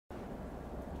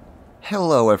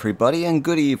Hello everybody and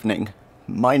good evening.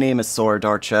 My name is Saur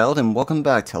Darkchylde and welcome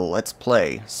back to Let's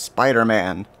Play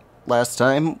Spider-Man. Last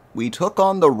time we took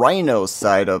on the Rhino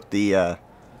side of the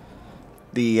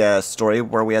story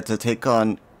where we had to take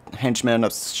on henchmen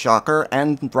of Shocker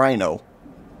and Rhino.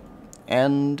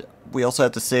 And we also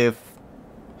had to save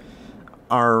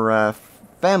our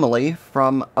family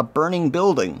from a burning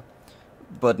building.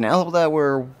 But now that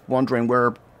we're wondering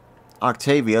where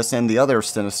Octavius and the other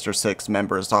Sinister Six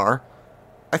members are,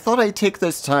 I thought I'd take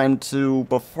this time to,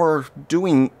 before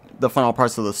doing the final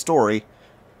parts of the story,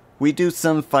 we do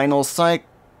some final side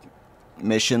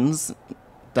missions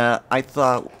that I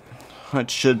thought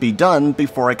should be done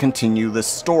before I continue this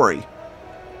story.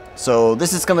 So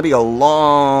this is going to be a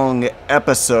long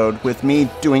episode with me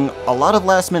doing a lot of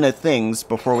last minute things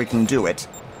before we can do it.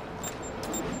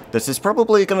 This is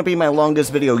probably going to be my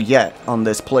longest video yet on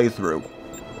this playthrough.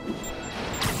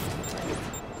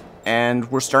 And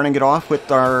we're starting it off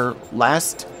with our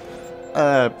last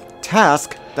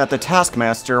task that the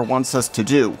Taskmaster wants us to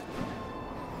do.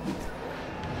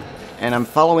 And I'm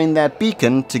following that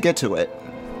beacon to get to it.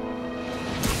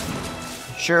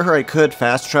 Sure, I could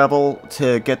fast travel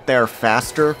to get there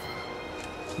faster,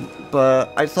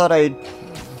 but I thought I'd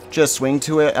just swing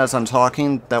to it as I'm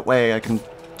talking. That way I can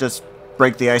just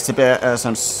break the ice a bit as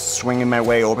I'm swinging my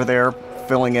way over there,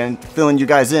 filling you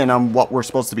guys in on what we're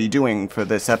supposed to be doing for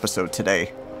this episode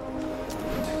today.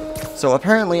 So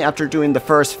apparently after doing the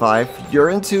first 5, you're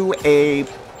into a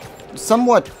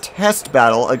somewhat test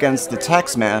battle against the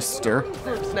Taskmaster.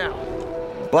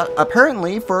 But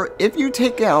apparently if you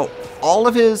take out all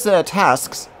of his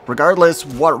tasks, regardless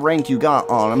what rank you got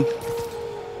on him,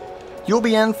 you'll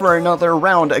be in for another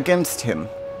round against him.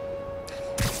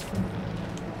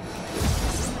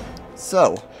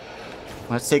 So,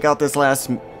 let's take out this last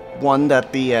one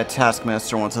that the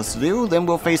Taskmaster wants us to do, then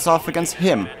we'll face off against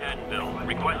him.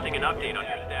 Requesting an update on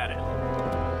your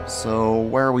status. So,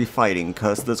 where are we fighting?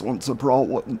 Because this one's a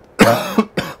problem. I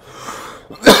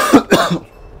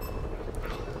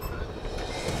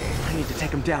need to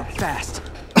take him down fast.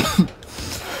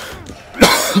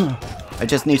 I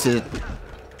just need to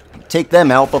take them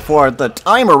out before the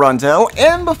timer runs out,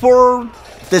 and before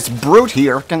this brute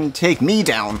here can take me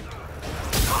down.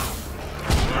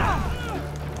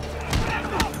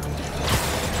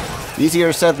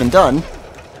 Easier said than done.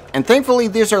 And thankfully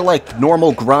these are like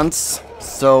normal grunts,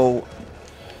 so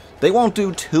they won't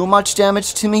do too much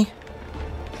damage to me.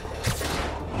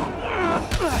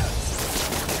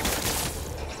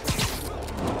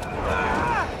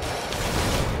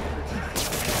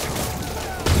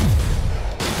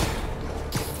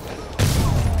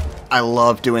 I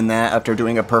love doing that after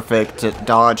doing a perfect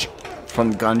dodge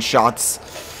from gunshots.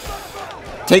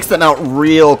 Takes them out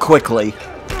real quickly.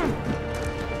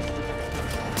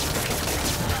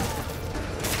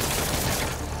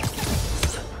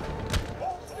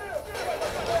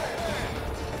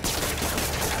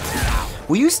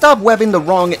 Will you stop webbing the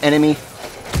wrong enemy?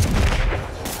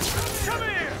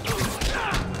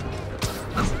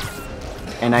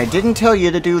 And I didn't tell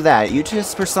you to do that. You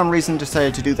just, for some reason,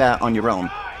 decided to do that on your own.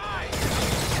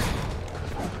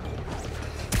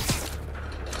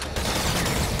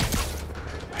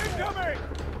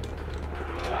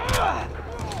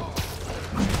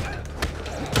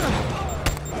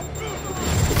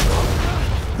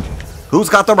 Who's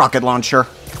got the rocket launcher?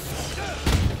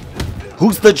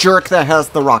 Who's the jerk that has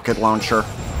the rocket launcher?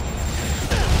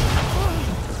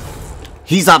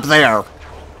 He's up there.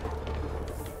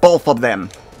 Both of them.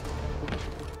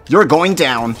 You're going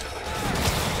down.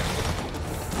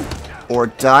 Or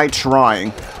die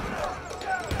trying.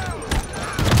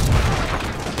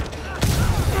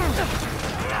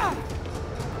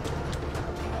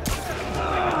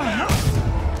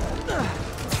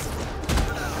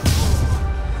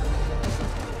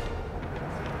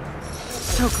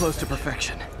 So close to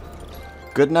perfection.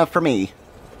 Good enough for me.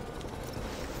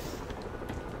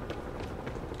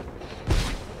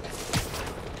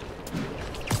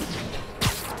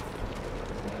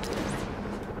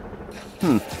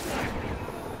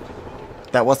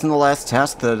 That wasn't the last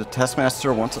task the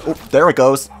Taskmaster wants. Oh, there it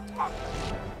goes.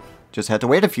 Just had to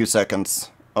wait a few seconds.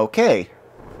 Okay.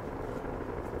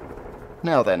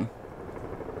 Now then.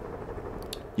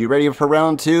 You ready for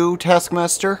round 2,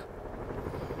 Taskmaster?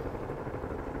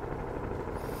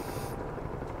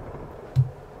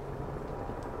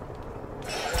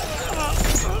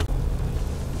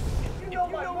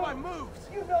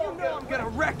 I'm gonna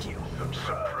wreck you.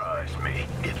 Surprise me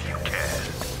if you can.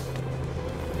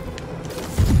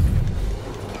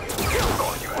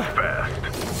 Thought you were fast.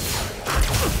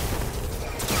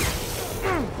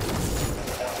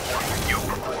 Your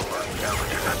performance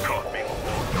challenges have taught me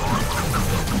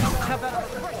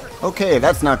Okay,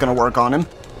 that's not gonna work on him. Is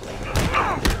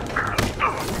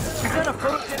that a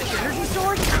photogenic energy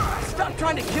sword? Stop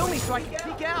trying to kill me so I can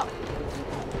peek out.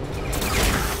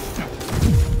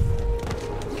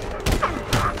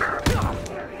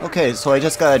 Okay, so I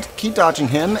just gotta keep dodging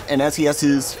him, and as he has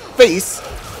his face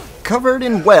covered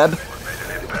in web,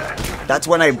 that's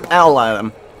when I owl at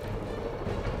him.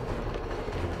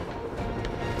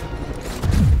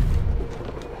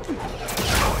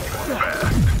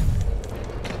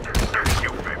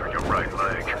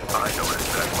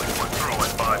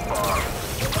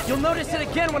 You'll notice it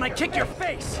again when I kick your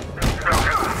face.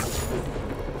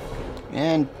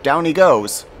 And down he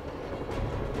goes.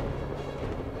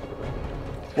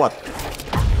 What?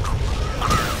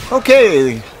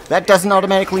 Okay, that doesn't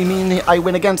automatically mean I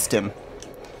win against him.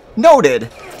 Noted!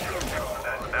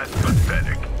 That's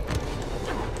pathetic.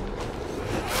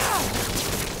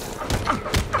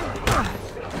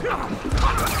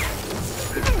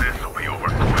 This'll be over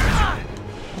quick.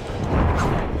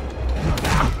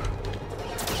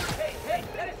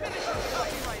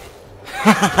 You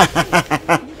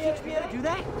teach me how to do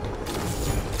that?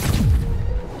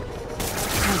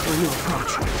 Time for a new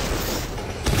approach.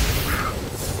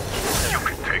 You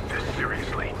can take this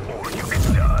seriously, or you can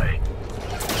die.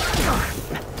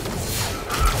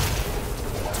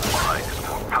 Mine is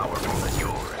more powerful than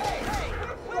yours.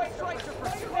 My strikes are for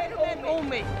Spider-Man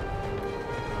only.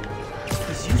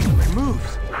 He's using my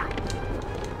moves.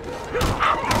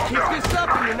 Keep this up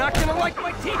and you're not gonna like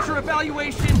my teacher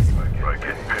evaluations. I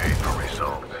get paid for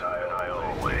results, and I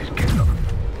always get them.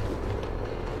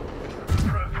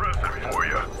 Press it for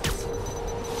you.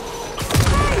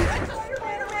 Hey, that's a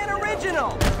Spider-Man original.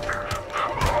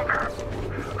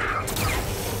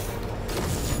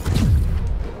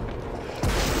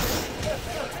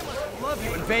 Love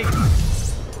you in Vegas.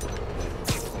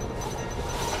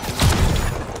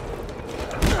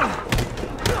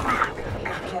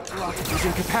 Can't block if he's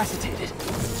incapacitated.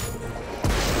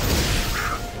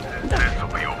 This'll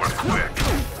be over quick.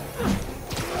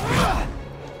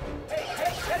 Hey,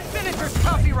 that finisher's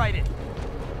copyrighted.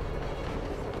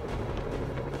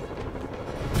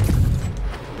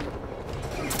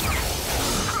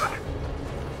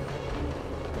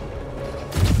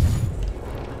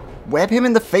 Web him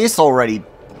in the face already,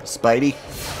 Spidey.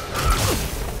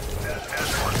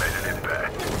 That's what made an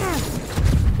impact.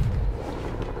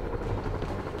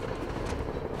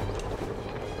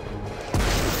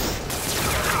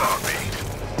 Sloppy.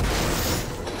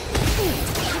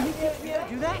 Can you teach me how to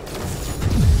do that?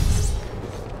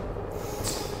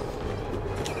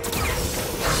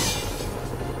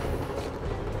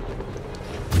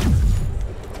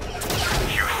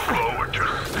 You slow or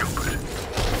just stupid.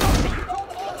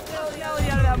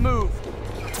 Out of that move.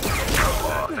 Come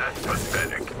on, that's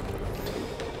pathetic.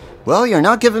 Well, you're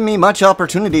not giving me much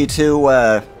opportunity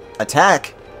to,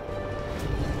 attack.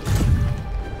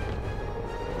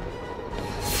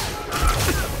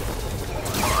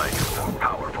 Mine is more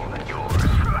powerful than yours.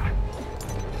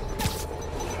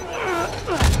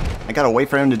 I gotta wait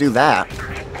for him to do that.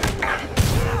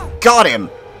 Got him!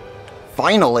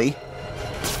 Finally!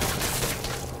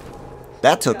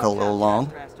 That took a little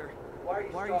long. Why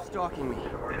are you stalking me?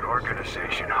 An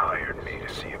organization hired me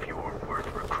to see if you were worth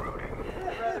recruiting.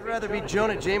 I'd rather be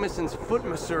Jonah Jameson's foot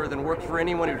masseur than work for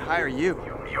anyone who'd hire you.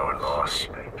 Your loss.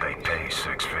 They pay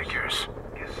 6 figures.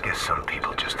 Guess some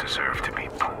people just deserve to be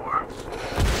poor.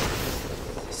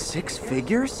 6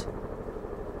 figures?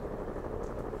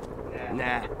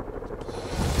 Nah.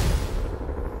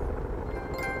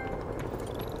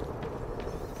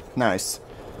 Nice.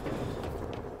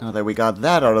 Now that we got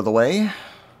that out of the way,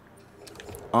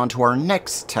 on to our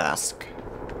next task.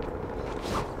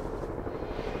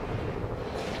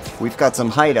 We've got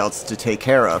some hideouts to take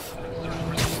care of.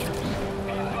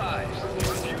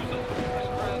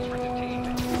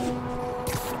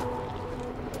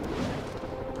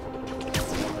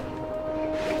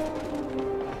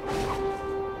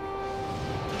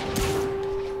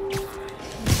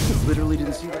 Literally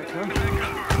didn't see that coming.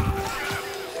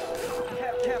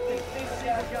 Captain, they saved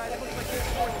a guy that looks like he's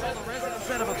forced all the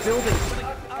residents out of a building so they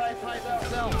can occupy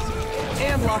themselves.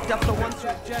 And locked up the ones who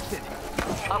objected.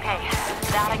 Okay,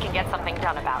 that I can get something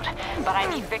done about, but I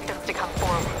need victims to come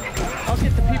forward. I'll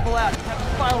get the people out and have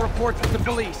them file reports with the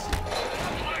police.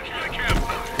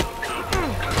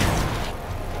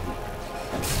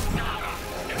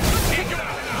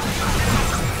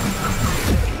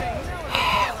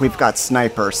 We've got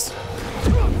snipers.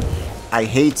 I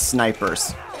hate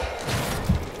snipers.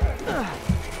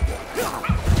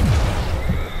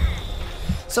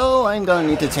 So I'm gonna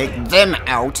need to take them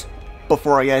out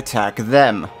before I attack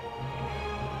them.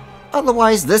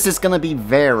 Otherwise, this is gonna be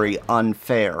very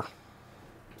unfair.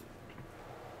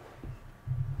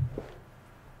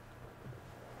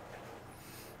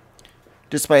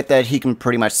 Despite that, he can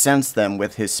pretty much sense them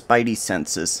with his spidey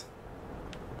senses.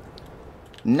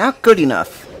 Not good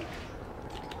enough.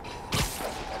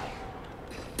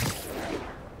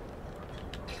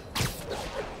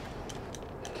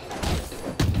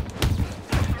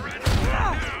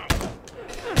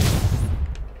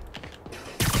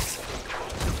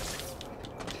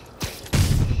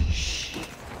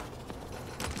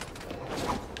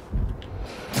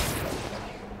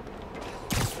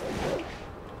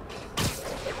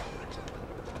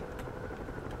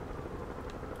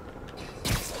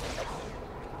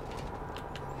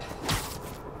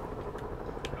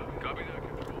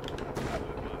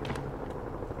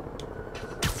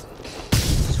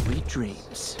 Sweet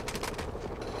dreams.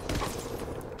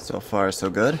 So far, so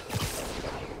good.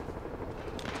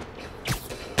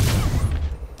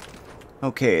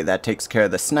 Okay, that takes care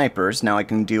of the snipers. Now I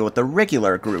can deal with the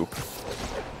regular group.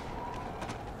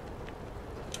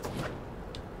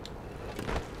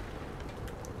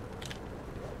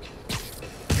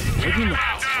 Maybe not.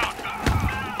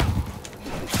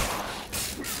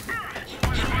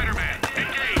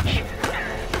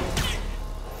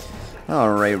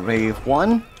 Alright, Wave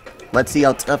 1. Let's see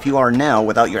how tough you are now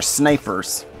without your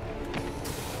snipers.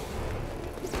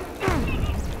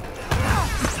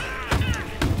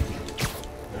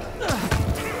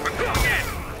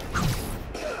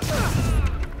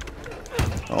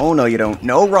 Oh no you don't.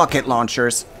 No rocket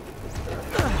launchers.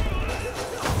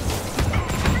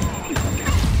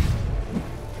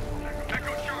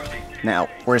 Now,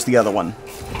 where's the other one?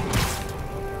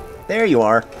 There you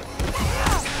are.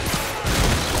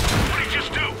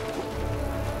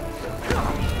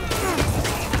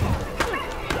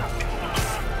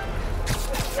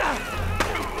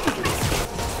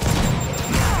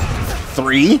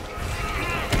 Three?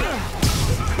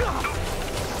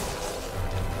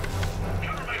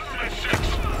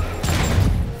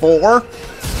 Four?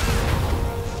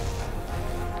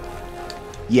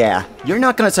 Yeah, you're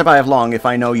not gonna survive long if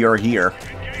I know you're here.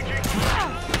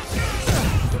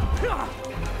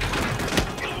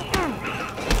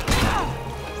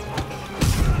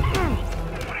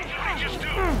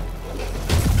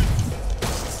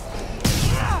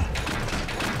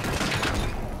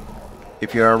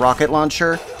 If you're a rocket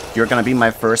launcher, you're gonna be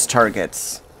my first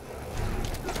targets.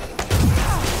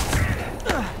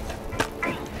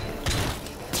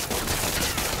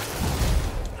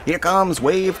 Here comes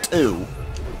Wave 2.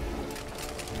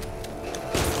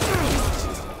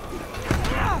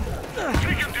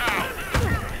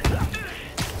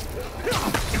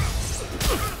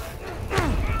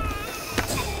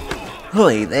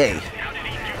 Hoy they.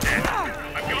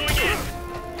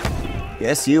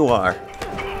 Yes, you are.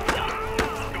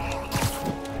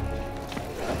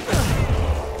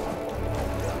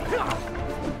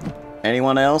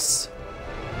 Anyone else?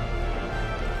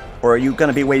 Or are you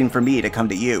gonna be waiting for me to come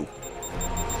to you?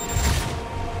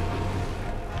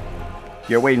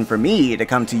 You're waiting for me to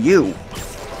come to you.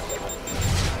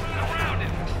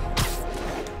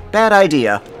 Bad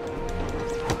idea.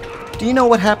 Do you know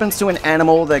what happens to an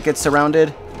animal that gets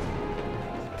surrounded?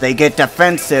 They get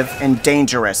defensive and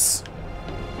dangerous.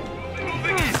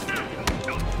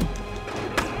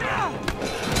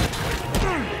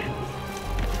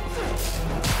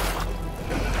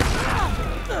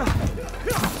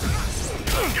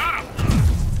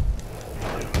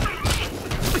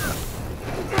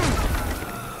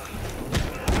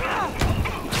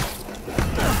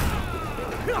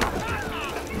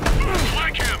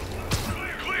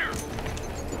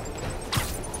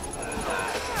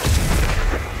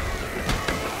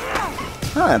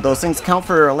 Huh, those things count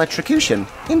for electrocution.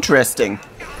 Interesting.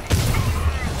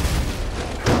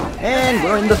 And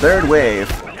we're in the third wave.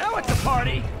 Now it's a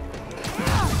party.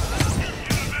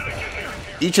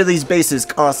 Each of these bases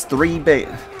costs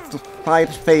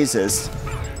 5 phases.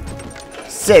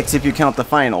 6 if you count the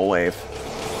final wave.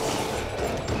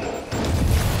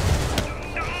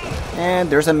 And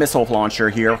there's a missile launcher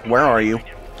here. Where are you?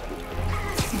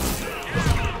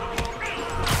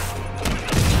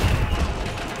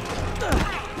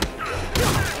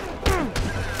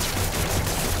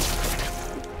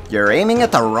 You're aiming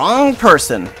at the wrong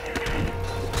person.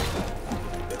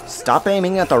 Stop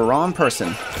aiming at the wrong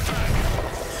person.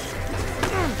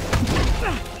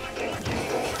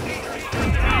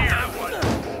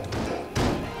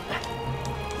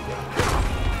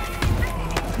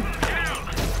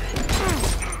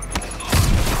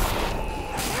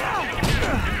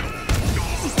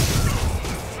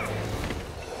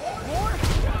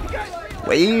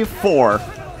 Wave 4.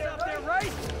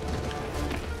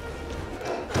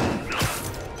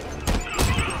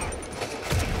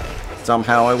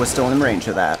 somehow I was still in range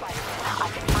of that. I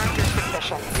confirmed your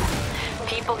suspicions.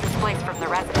 People displaced from the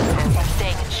residences,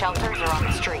 staying in shelters or on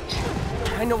the street.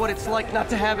 I know what it's like not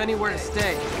to have anywhere to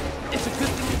stay. It's a good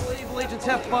thing these label agents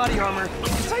have body armor,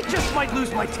 because I just might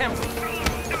lose my temper.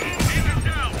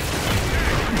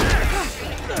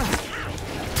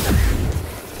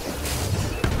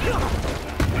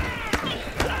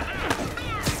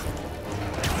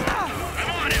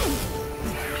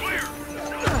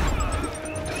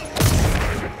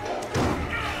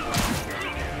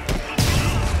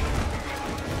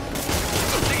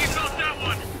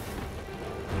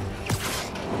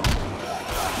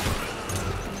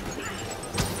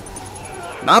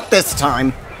 Not this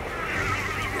time!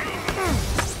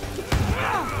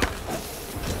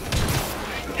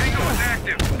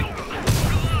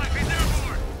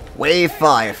 Wave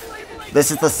 5.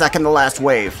 This is the second to last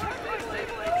wave.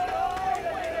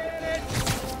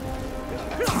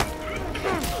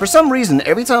 For some reason,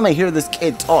 every time I hear this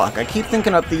kid talk, I keep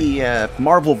thinking of the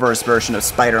Marvelverse version of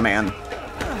Spider-Man.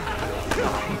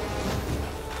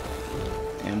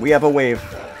 And we have a wave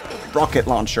rocket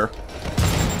launcher.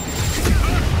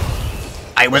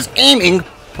 I was aiming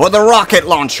for the rocket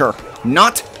launcher,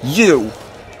 not you!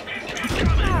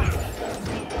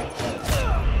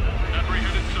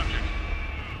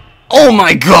 Oh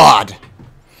my god!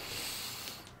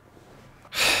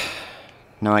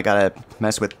 Now I gotta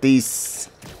mess with these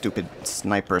stupid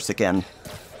snipers again.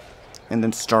 And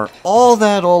then start all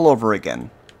that all over again.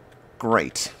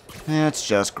 Great. That's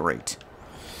just great.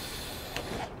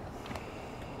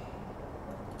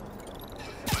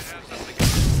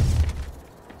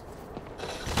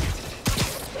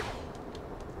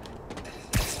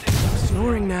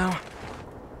 Snoring now.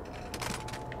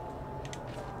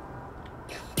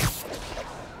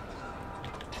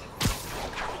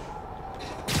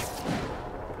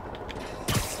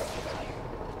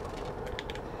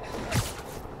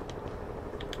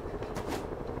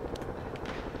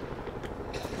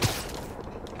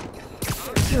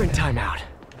 You're in timeout.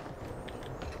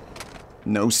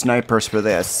 No snipers for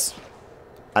this.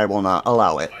 I will not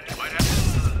allow it.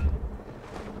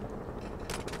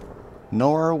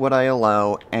 Nor would I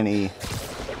allow any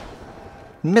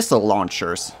missile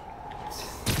launchers.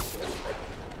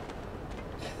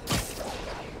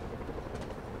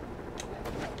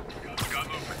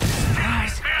 Man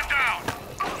down!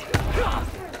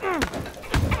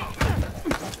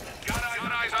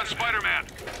 Got eyes on Spider-Man.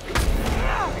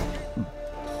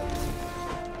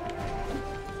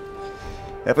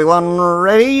 Everyone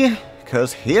ready?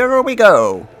 'Cause here we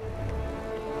go.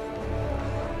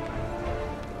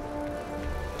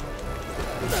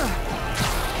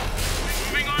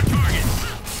 Moving on target.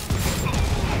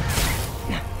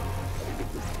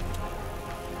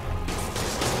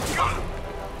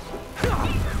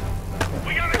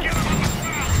 We gotta get him on the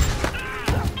ground.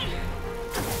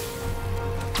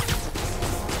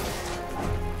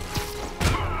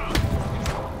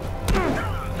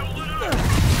 Don't let up.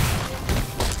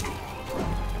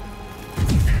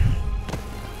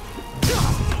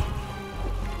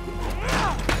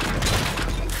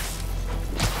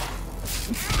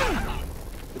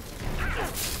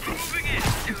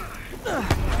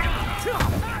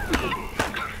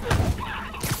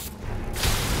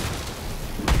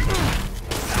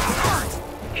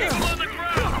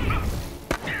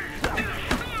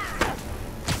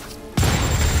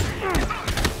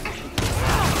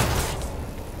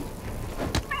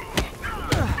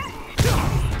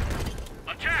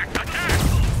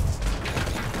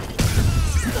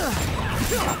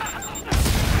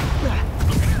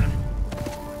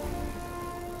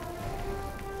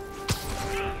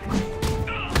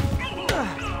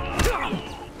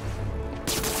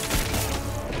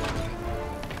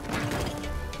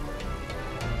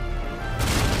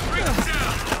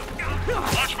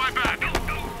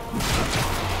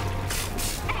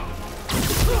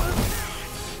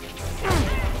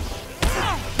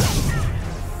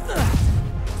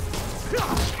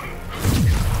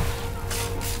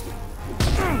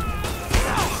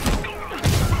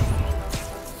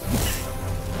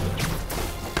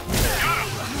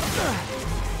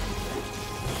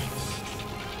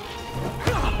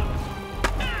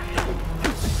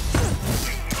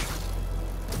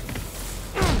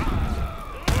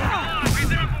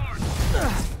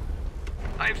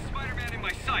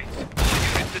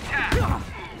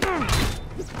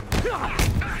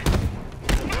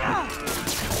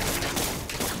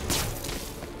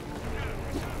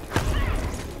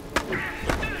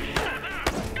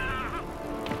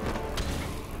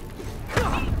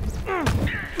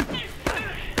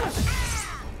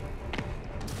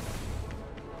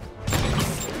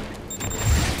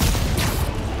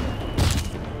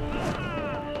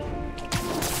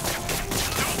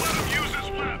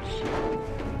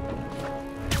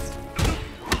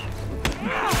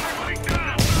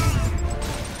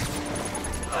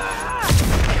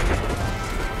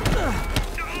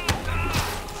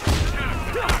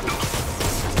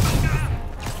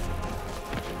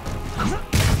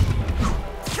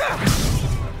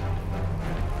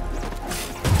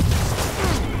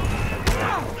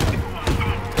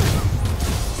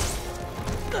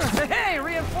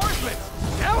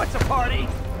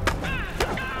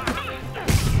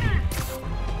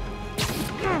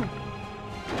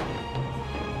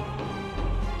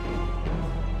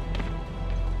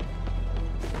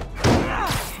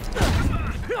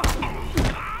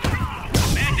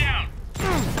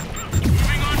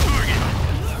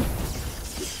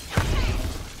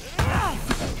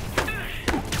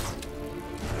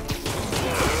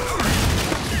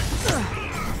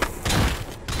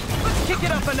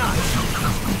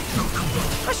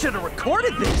 should have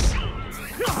recorded this!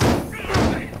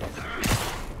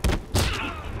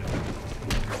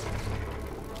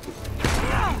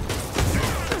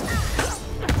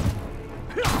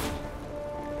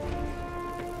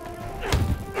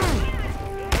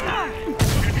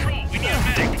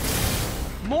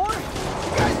 More?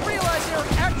 You guys realize there are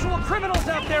actual criminals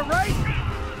out there, right?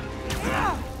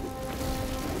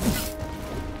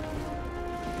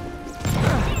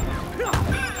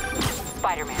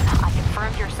 Spider-Man, I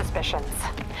confirmed your suspicions.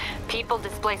 People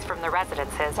displaced from the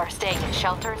residences are staying in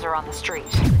shelters or on the street.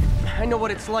 I know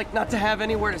what it's like not to have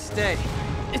anywhere to stay.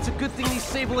 It's a good thing these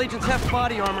Sable agents have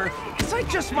body armor, because I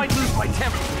just might lose my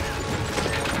temper.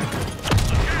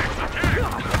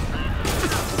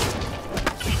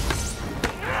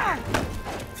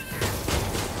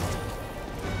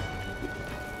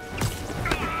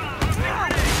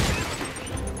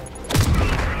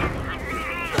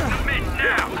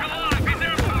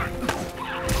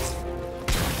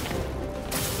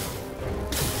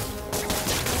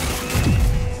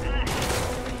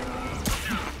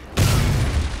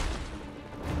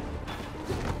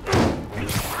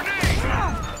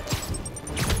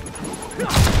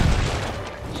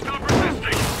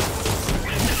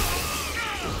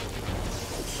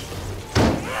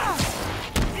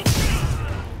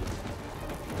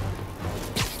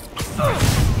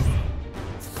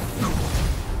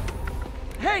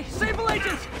 Hey, Sable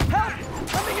agents! Help!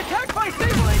 I'm being attacked by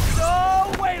Sable agents!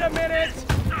 Oh, wait a minute!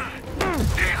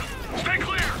 Damn! Stay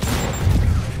clear!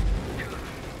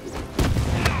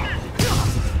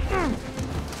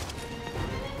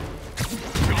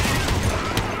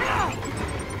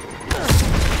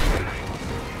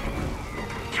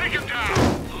 Take him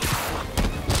down!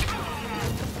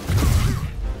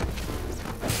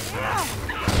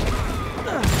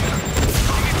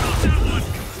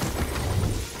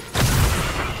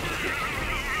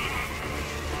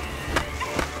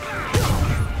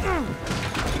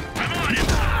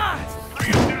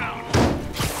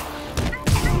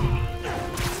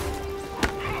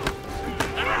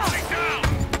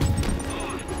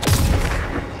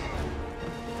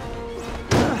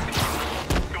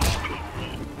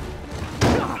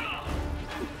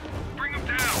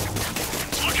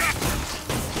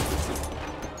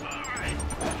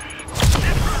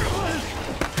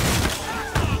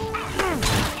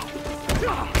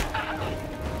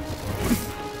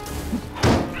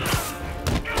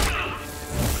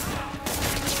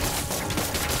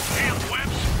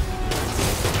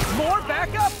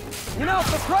 You know,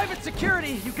 for private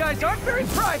security, you guys aren't very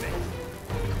private.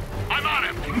 I'm on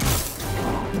him!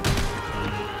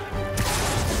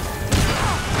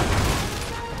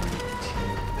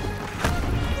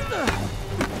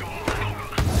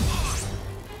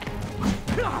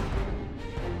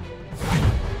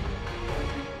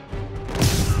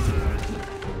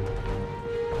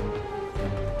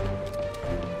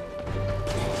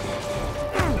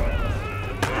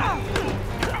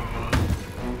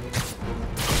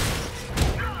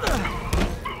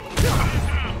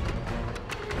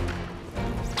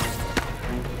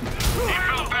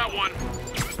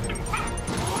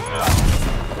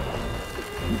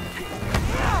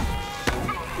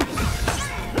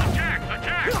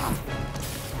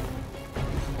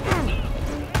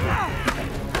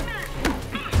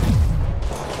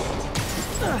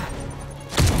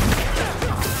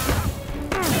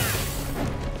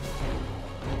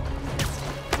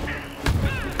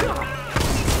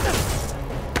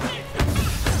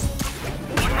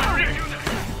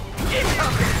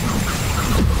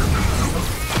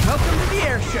 Welcome to the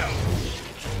air show.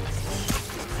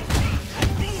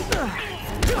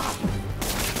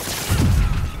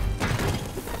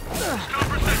 Stop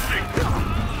resisting!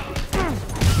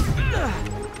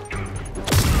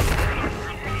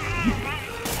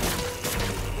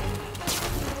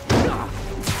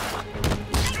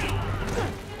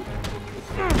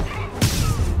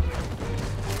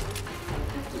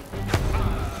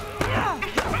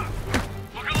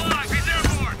 Look alive! He's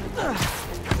airborne!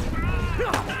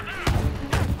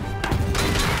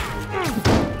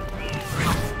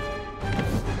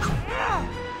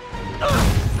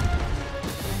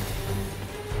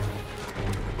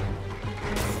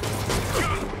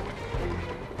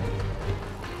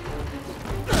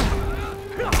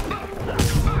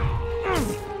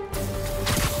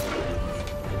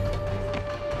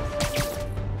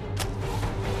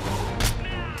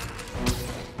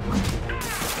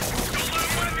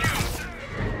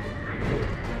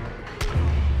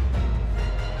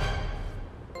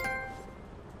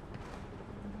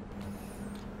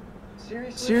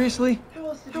 Seriously?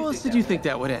 How else did you think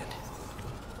that would end?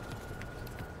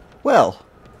 Well,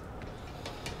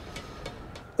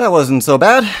 That wasn't so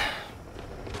bad.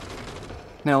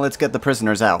 Now let's get the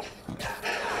prisoners out.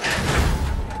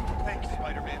 Thanks,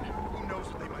 Spider-Man. Who knows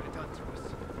what they might have done to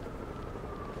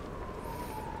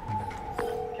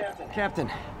us.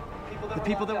 Captain, the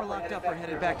people that were locked up are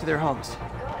headed back to their homes.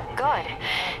 Good.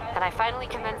 And I finally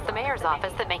convinced the mayor's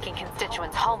office that making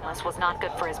constituents homeless was not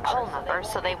good for his poll numbers,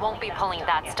 so they won't be pulling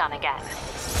that stunt again.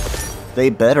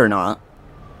 They better not.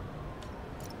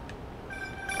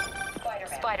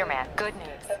 Spider-Man, good news.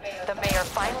 The mayor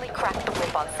finally cracked the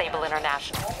whip on Sable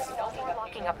International. No more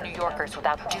locking up New Yorkers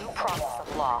without due process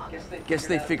of law. Guess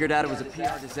they figured out it was a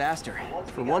PR disaster.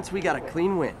 For once, we got a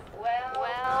clean win.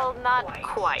 Well, not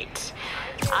quite.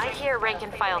 I hear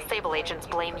rank-and-file Sable agents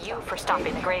blame you for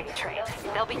stopping the gravy train.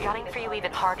 They'll be gunning for you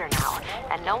even harder now,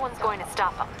 and no one's going to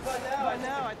stop them. By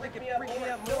now, I think it freaked me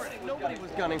out more if nobody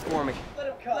was gunning for me.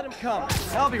 Let him come.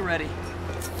 I'll be ready.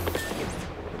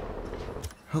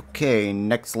 Okay,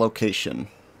 next location.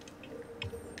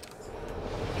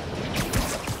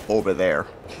 Over there.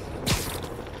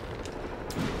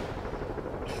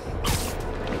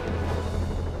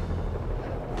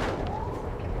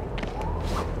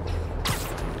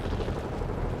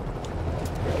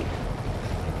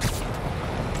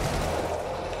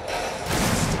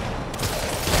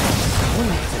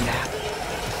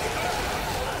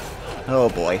 Oh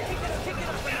boy.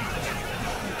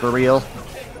 For real?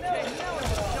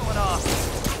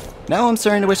 Now I'm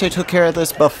starting to wish I took care of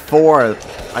this before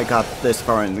I got this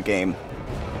far in the game.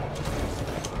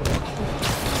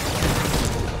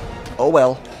 Oh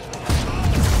well.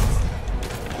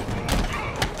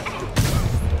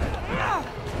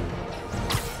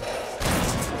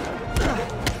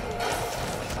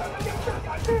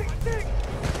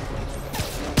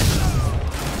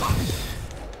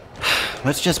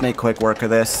 Let's just make quick work of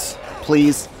this,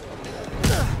 please.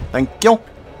 Thank you.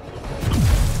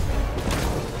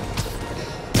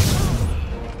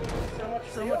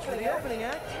 So much for the opening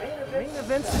act. Main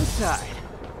event's inside.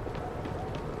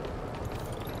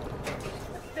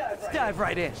 Let's dive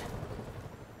right in.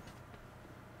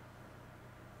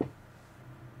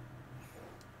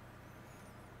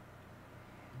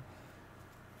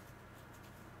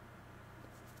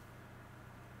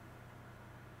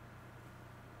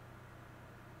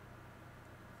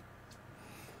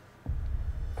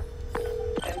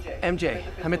 MJ,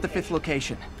 I'm at the 5th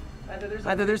location.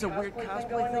 Either there's a weird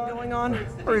cosplay thing going on,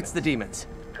 or it's the demons.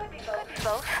 Could be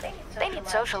both. They need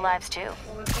social lives too.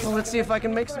 Well, let's see if I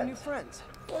can make some new friends.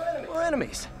 Or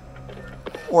enemies.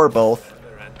 Or both.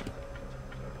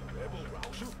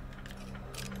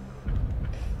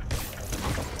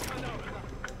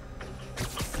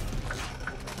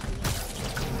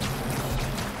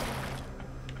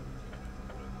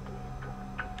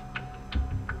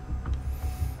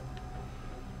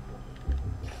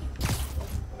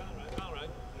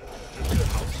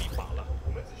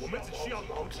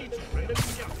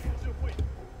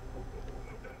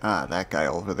 Ah, that guy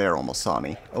over there almost saw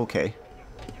me. Okay.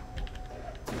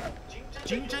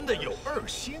 金真的有2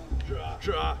星？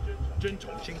是啊，真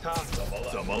宠幸他，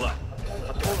怎么了？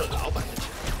他偷了老板的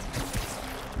钱，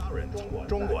家人从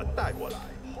中国带过来，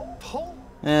偷。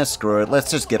Eh, screw it. Let's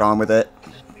just get on with it.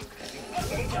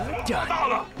 到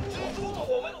了，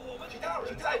我们其他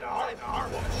人在哪儿？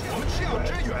我们需要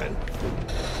支援。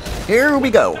 Here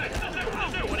we go.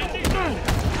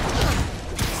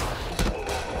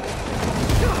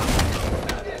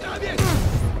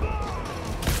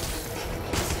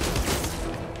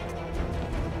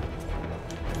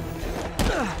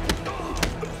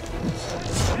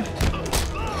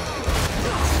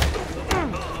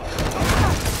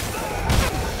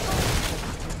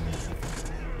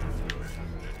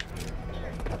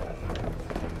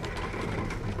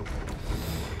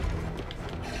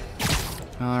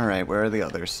 Alright, where are the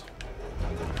others?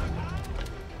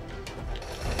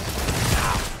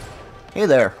 Hey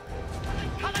there.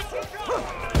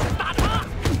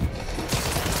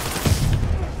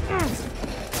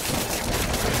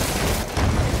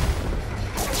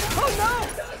 Oh no!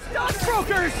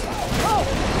 Stockbrokers! Oh!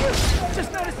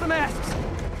 Just noticed the masks!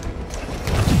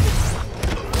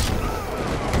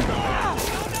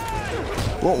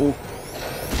 Uh-oh.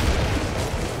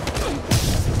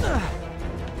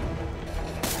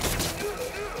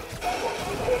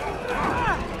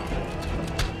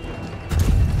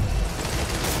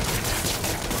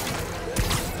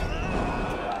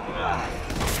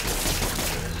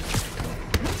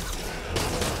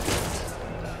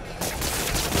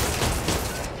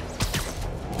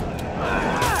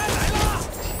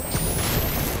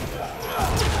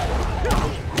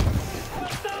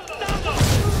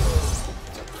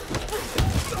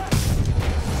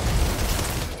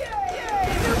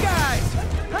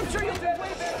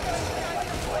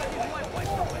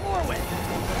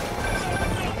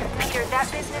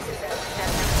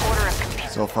 Order of confusion.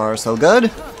 So far, so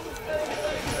good.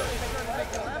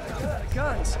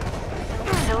 Guns.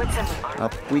 So it's a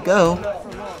Up we go.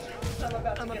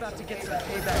 I'm about to get some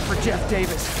payback for Jeff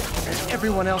Davis and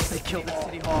everyone else they killed at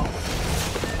City Hall.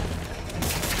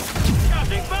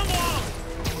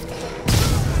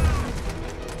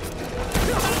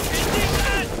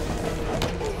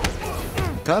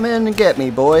 Come in and get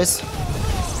me, boys.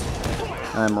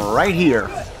 I'm right here.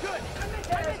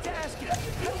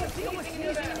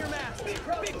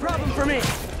 Big problem for me.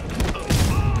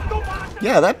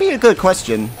 Yeah, that'd be a good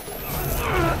question.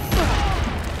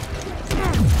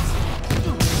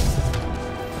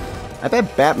 I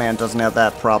bet Batman doesn't have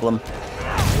that problem.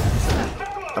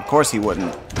 Of course he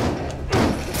wouldn't.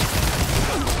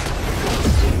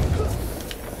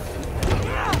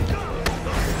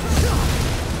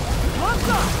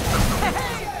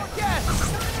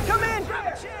 Come in, grab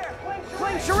a chair.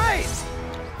 Playing charades.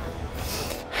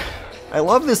 I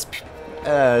love this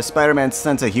Spider-Man's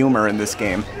sense of humor in this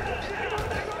game.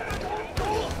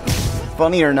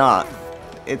 Funny or not,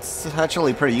 it's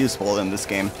actually pretty useful in this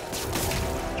game.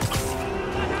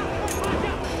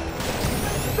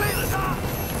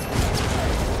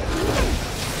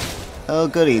 Oh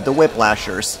goody, the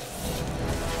Whiplashers.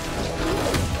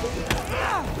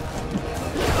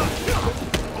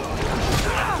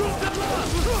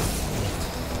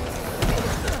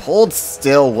 Hold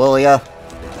still, will ya?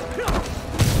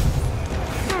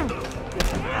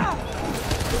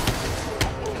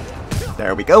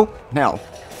 There we go. Now,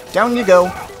 down you go.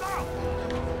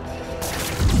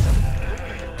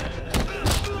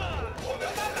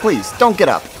 Please, don't get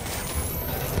up.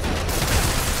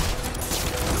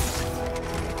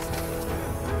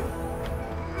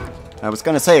 I was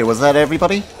gonna say, was that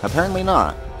everybody? Apparently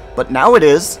not. But now it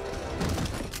is.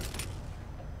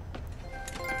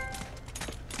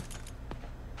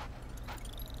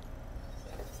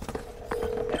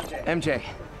 MJ,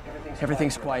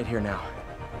 everything's quiet here now.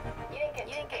 You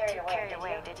didn't get too carried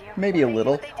away, did you? Maybe a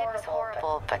little. What they did was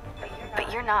horrible,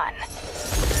 but you're not.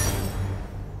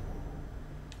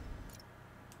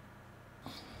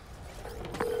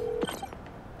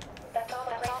 That's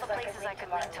all the places I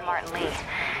could link to Martin Lee.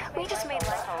 We just made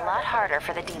life a lot harder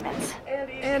for the demons.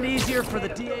 And easier for the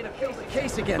DA to build a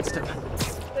case against him.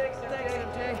 Thanks,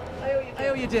 MJ. I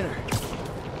owe you dinner.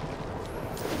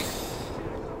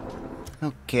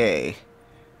 Okay.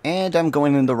 And I'm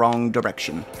going in the wrong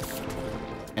direction.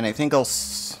 And I think I'll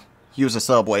use a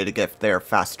subway to get there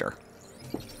faster.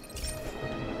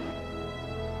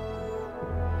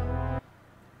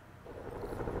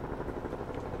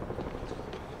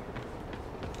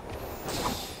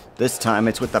 This time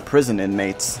it's with the prison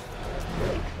inmates.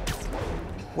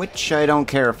 Which I don't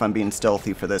care if I'm being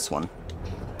stealthy for this one.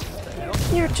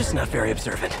 You're just not very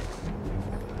observant.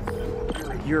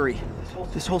 Yuri,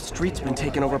 this whole street's been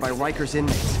taken over by Riker's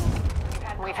inmates.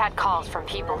 We've had calls from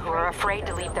people who are afraid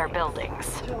to leave their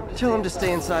buildings. Tell them to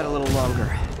stay inside a little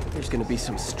longer. There's gonna be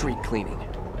some street cleaning.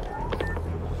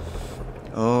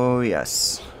 Oh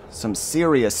yes. Some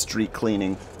serious street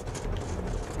cleaning.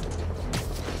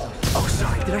 Oh,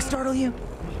 sorry, did I startle you?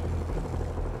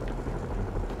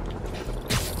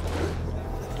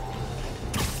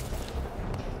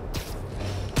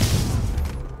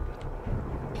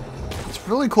 It's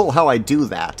really cool how I do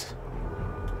that.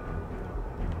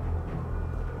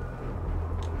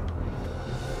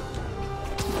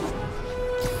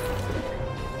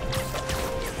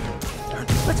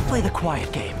 Let's play the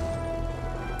quiet game.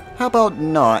 How about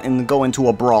not and go into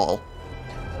a brawl?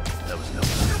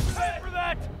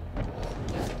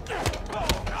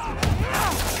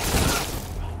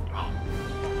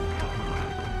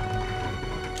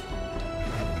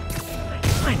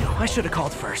 I know, I should have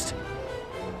called first.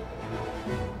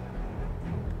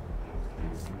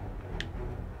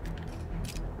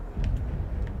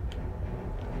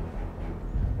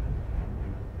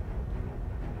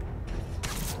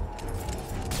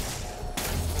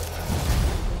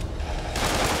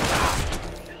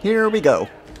 Here we go.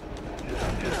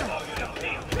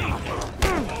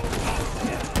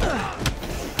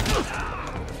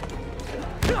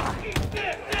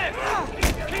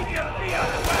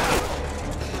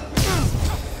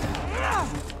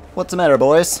 What's the matter,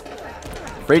 boys?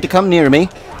 Afraid to come near me?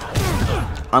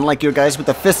 Unlike your guys with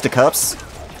the fisticuffs.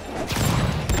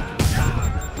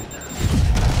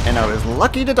 And I was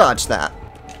lucky to dodge that.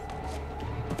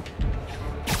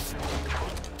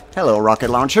 Hello,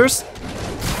 rocket launchers.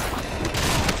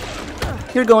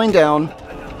 You're going down.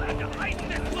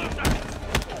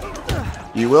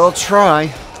 You will try.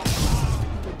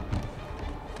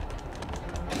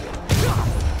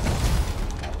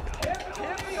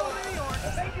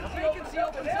 Vacancy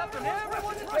opens up for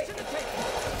Everyone's rushing to take it.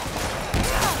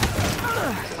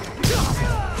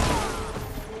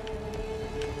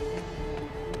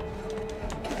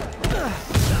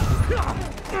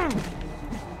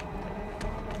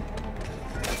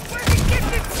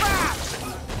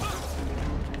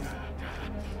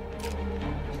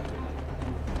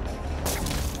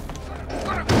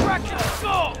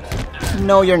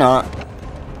 No, you're not.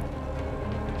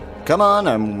 Come on,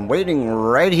 I'm waiting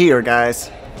right here, guys.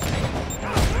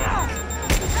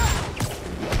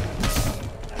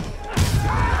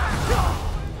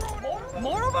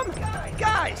 More of them?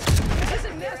 Guys, this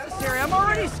isn't necessary. I'm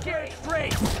already scared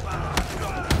straight.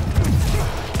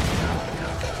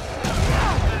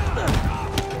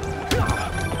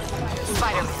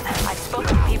 Spider-Man, I've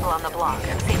spoken to people on the block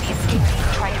who say the escape team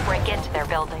tried to break into their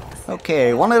buildings.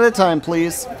 Okay, one at a time,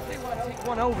 please. They want to take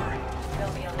one over.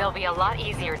 They'll be a lot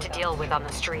easier to deal with on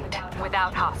the street,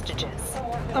 without hostages.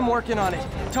 I'm working on it.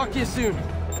 Talk to you soon.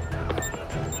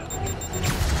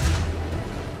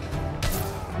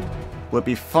 Would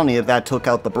be funny if that took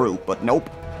out the brute, but nope.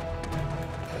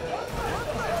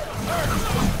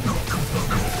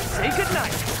 Say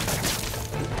goodnight.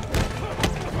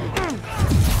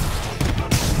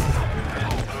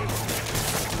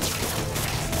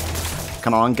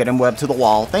 Come on, get him webbed to the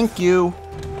wall. Thank you.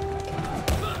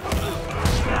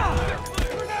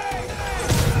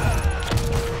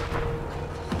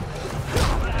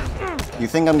 You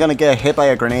think I'm gonna get hit by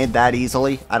a grenade that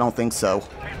easily? I don't think so.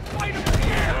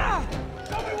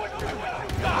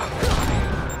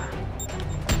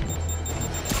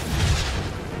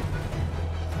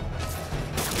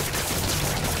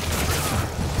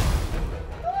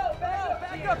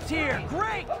 Backup's here.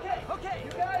 Great. Okay.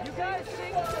 You guys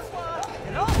sing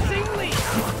and I'll sing lead.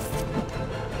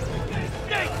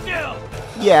 Stay still.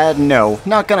 Yeah, no,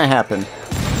 not gonna happen.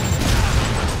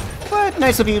 But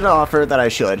nice of you to offer that I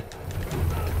should.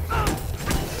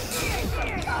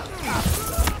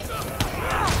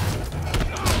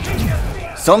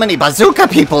 So many bazooka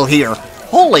people here!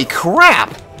 Holy crap!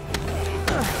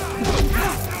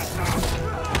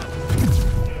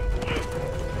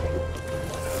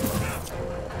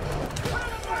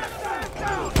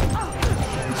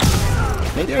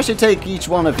 Maybe I should take each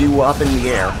one of you up in the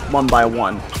air, one by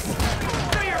one.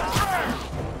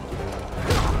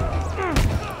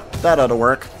 That ought to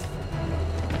work.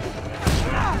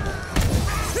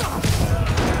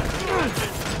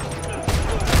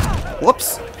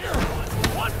 Whoops!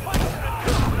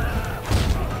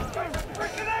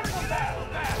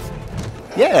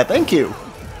 Yeah, thank you!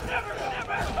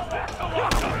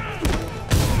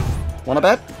 Wanna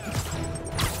bet?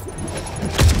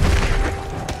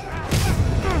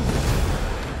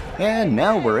 And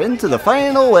now we're into the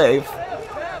final wave.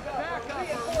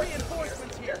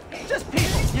 Just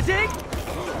people, you dig?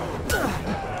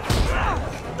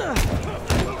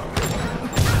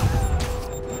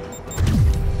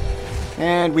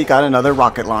 And we got another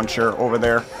rocket launcher over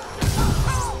there.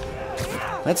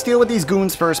 Let's deal with these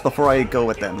goons first before I go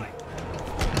with them.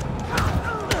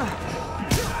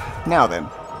 Now then.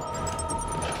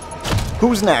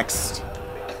 Who's next?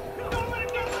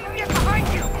 Get behind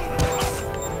you!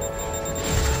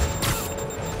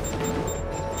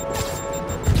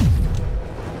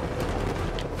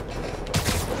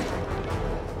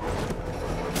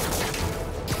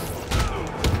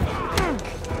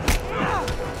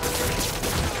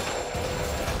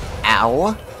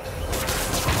 Ow.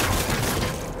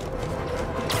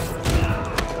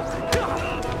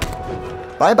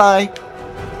 Bye-bye.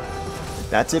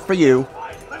 That's it for you.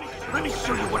 Let me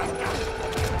show you what I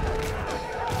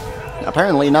got.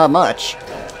 Apparently not much.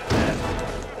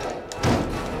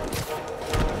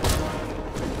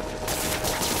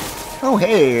 Oh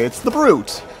hey, it's the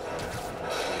brute.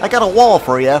 I got a wall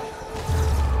for you.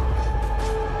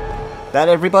 That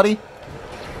everybody?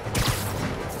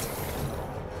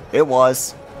 It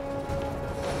was.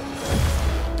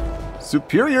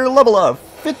 Superior level of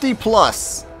 50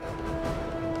 plus.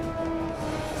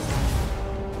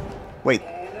 Wait.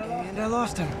 And I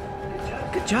lost him.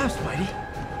 Good job, Spidey.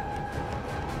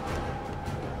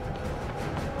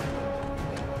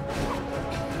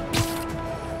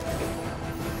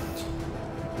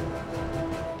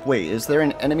 Wait, is there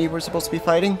an enemy we're supposed to be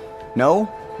fighting?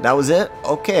 No? That was it?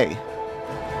 Okay.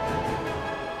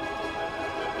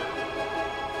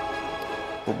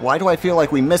 But why do I feel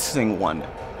like we're missing one?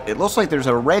 It looks like there's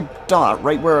a red dot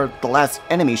right where the last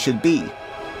enemy should be.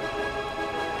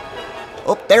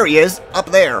 Oh, there he is! Up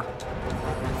there!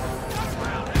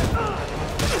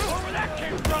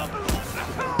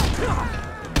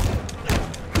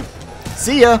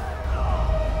 See ya!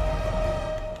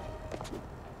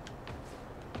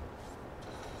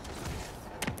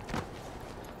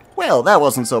 Well, that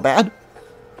wasn't so bad.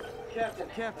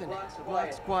 Captain, the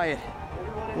block's quiet.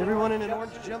 Everyone in an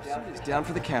orange jumpsuit is down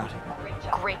for the count.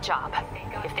 Great job.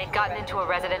 If they'd gotten into a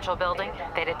residential building,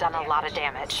 they'd have done a lot of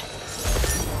damage.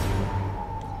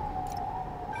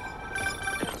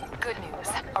 Good news.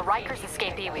 A Rikers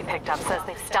escapee we picked up says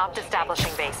they've stopped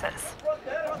establishing bases.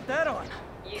 Put that on.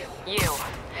 You.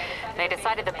 They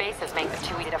decided the bases make them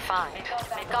too easy to find.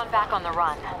 They've gone back on the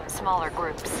run, smaller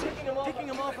groups. Picking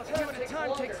them off a few at a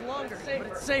time takes longer, but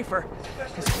it's safer.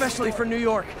 Especially for New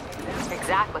York.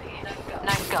 Exactly.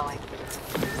 Nice going.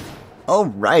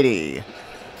 Alrighty.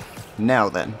 Now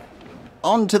then,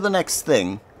 on to the next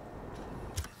thing.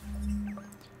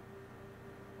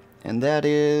 And that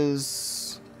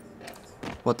is...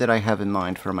 what did I have in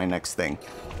mind for my next thing?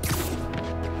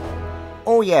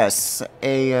 Oh yes,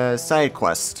 a side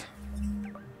quest.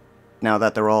 Now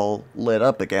that they're all lit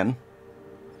up again.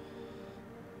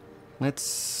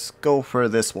 Let's go for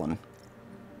this one.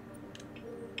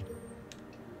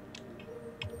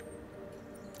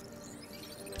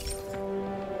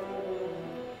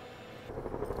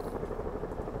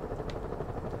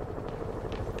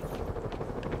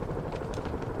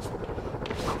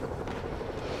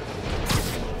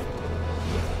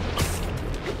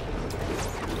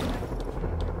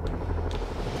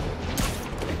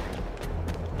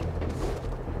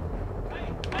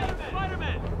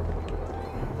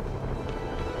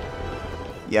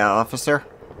 Yeah, officer?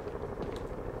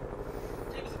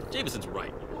 Jameson's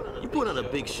right. You put on a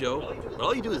big show, but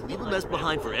all you do is leave a mess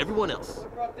behind for everyone else.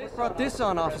 What brought this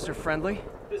on, Officer Friendly?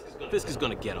 Fisk is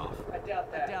gonna get off. I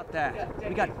doubt that.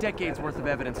 We got decades worth of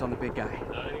evidence on the big guy.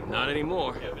 Not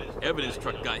anymore. Evidence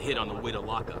truck got hit on the way to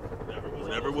lockup.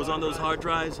 Whatever was on those hard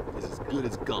drives is as good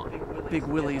as gone. Big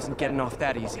Willie isn't getting off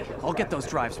that easy. I'll get those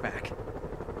drives back.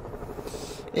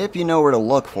 If you know where to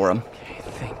look for them. Okay,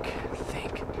 think.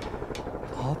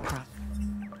 All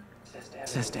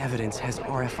processed evidence has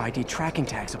RFID tracking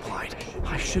tags applied.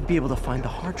 I should be able to find the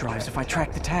hard drives if I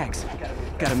track the tags.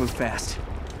 Gotta move fast.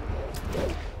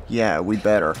 Yeah, we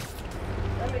better.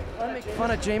 I make fun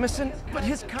of Jameson, but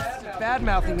his constant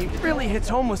bad-mouthing me really hits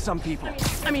home with some people.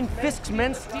 I mean, Fisk's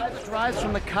men steal the drives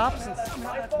from the cops and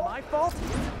somehow that's my fault?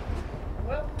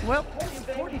 Well, the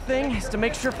important thing is to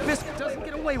make sure Fisk doesn't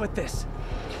get away with this.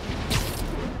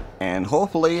 And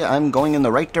hopefully I'm going in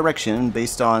the right direction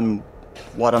based on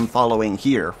what I'm following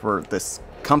here for this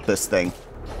compass thing.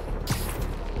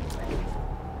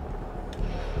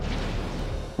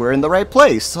 We're in the right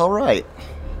place, alright.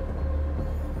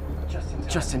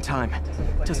 Just in time.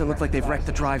 Doesn't look like they've wrecked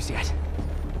the drives yet.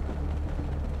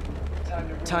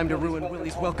 Time to ruin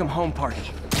Willie's welcome home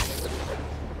party.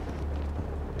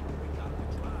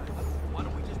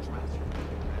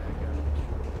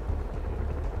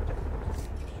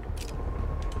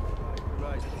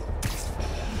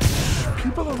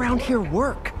 People around here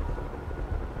work.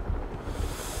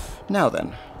 Now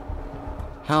then,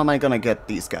 how am I gonna get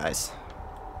these guys?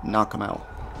 Knock them out.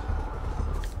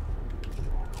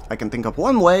 I can think of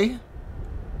one way.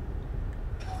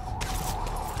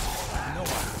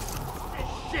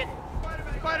 Shit!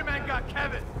 Spider-Man got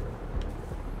Kevin!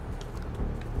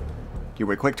 You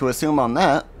were quick to assume on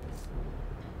that.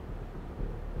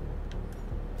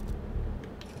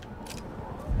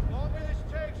 The longer this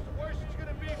takes, the worse it's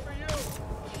gonna be for you.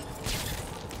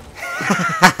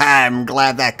 I'm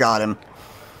glad that got him.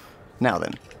 Now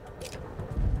then.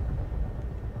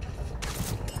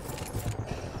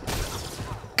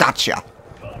 Gotcha.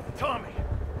 Tommy!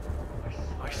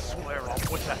 I swear I'll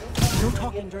put that... No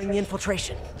talking during the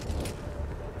infiltration.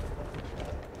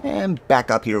 And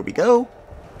back up here we go.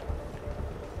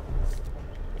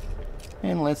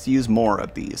 And let's use more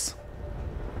of these.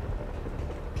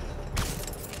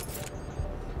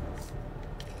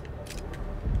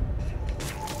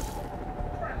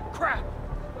 Crap!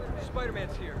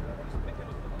 Spider-Man's here.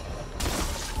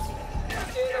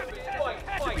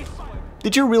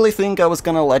 Did you really think I was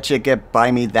gonna let you get by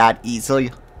me that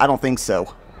easily? I don't think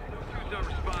so.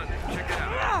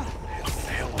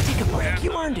 Take a break.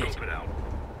 You earned it.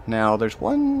 Now there's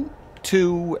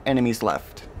 2 enemies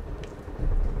left.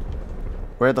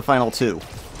 Where are the final 2?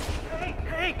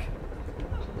 Hank!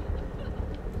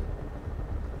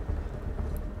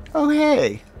 Oh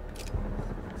hey!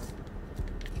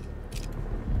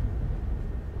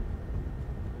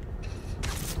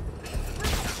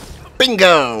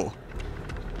 Bingo!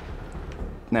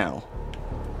 Now.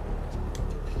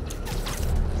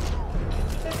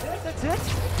 That's it?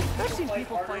 I've seen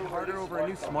people fight harder over a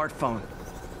new smartphone.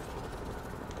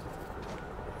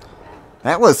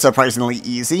 That was surprisingly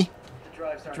easy.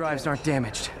 The drives aren't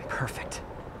damaged. Perfect.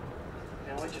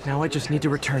 Now I just need to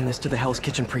return this to the Hell's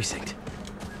Kitchen precinct.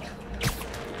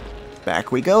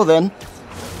 Back we go then.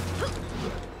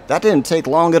 That didn't take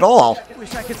long at all.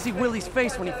 Wish I could see Willie's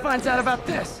face when he finds out about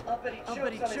this. I'll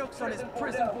bet he chokes on his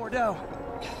prison Bordeaux.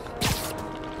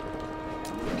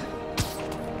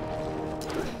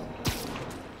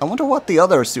 I wonder what the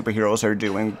other superheroes are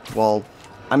doing while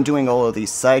I'm doing all of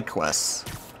these side quests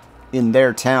in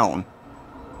their town.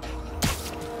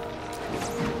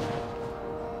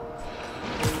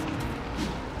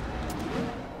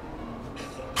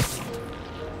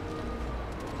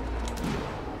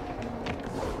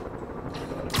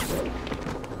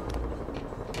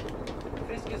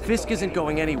 Fisk isn't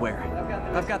going anywhere.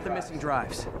 I've got the missing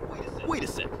drives. Wait a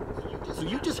sec. So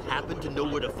you just happen to know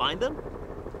where to find them?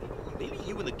 Maybe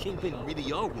you and the Kingpin really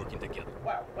are working together.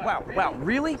 Wow,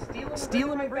 really? Steal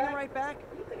them and bring them right back?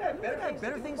 You think I have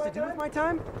better things to do with my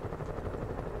time?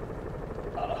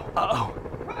 Uh-oh.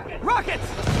 Rockets!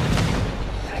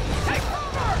 Take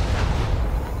cover!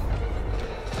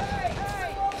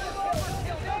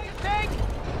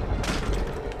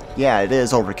 Yeah, it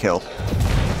is overkill.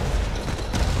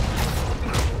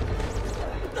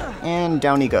 And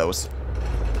down he goes.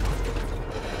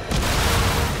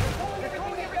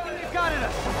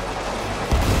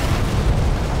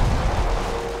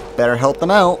 Better help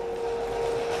them out.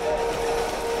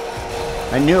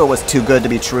 I knew it was too good to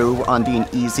be true on being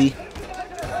easy.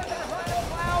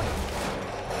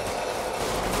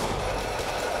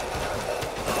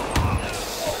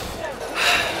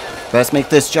 Best make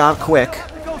this job quick.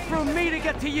 Go through me to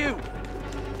get to you.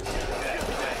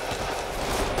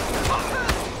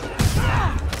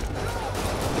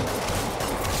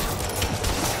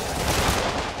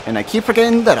 And I keep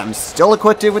forgetting that I'm still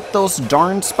equipped with those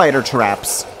darn spider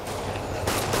traps.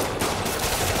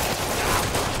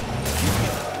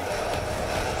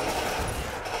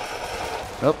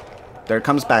 Oh, there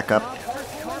comes backup.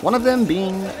 One of them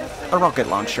being a rocket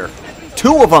launcher.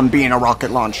 Two of them being a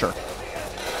rocket launcher.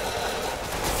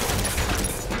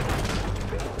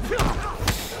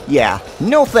 Yeah,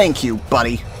 no thank you,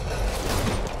 buddy.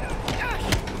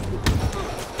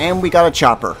 And we got a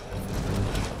chopper.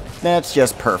 That's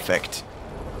just perfect.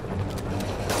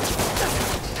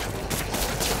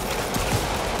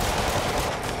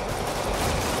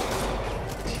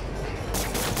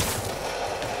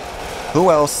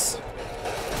 Who else?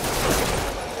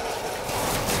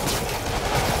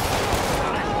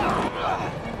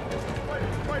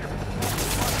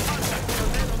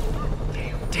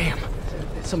 Damn.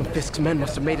 Some of Fisk's men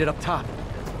must have made it up top.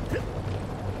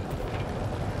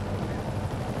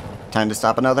 Time to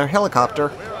stop another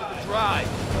helicopter. Drive.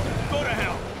 Go to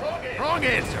hell. Wrong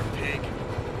answer, pig.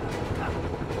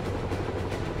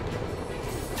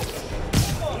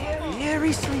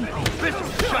 Very sleepy.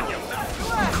 Shut your mouth.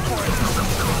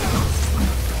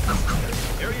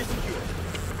 Area secure.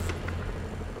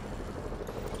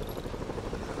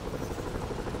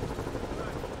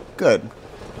 Good.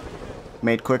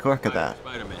 Made quick work of that.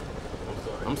 Spider-Man.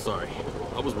 I'm sorry.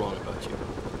 I was wrong about you.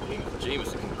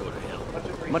 Jameson can go to hell.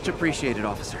 Much appreciated,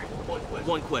 officer.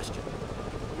 One question.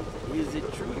 Is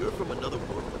it true you're from another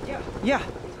world? Yeah.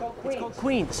 It's called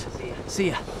Queens. See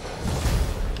ya.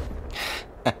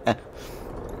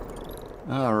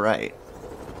 Alright.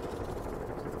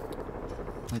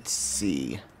 Let's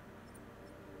see.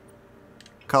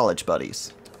 College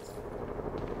buddies.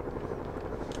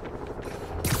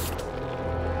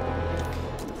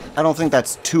 I don't think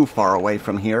that's too far away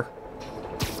from here.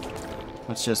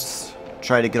 Let's just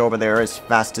try to get over there as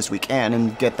fast as we can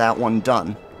and get that one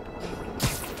done.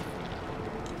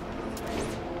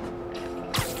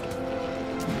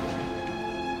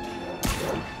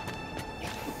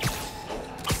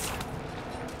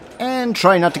 And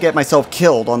try not to get myself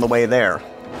killed on the way there.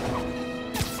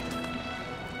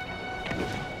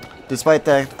 Despite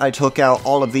that, I took out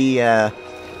all of the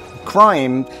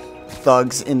crime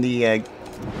thugs in the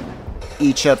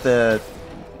each of the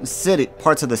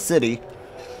parts of the city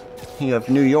of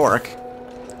New York.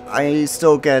 I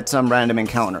still get some random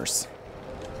encounters.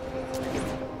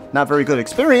 Not very good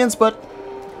experience, but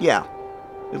yeah,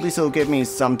 at least it'll give me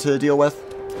some to deal with.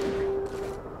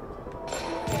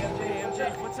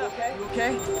 What's up? You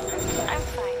okay? I'm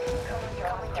fine.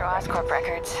 Going through Oscorp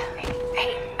records.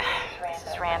 Hey, this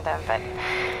is random, but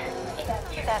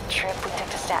that trip we took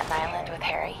to Staten Island with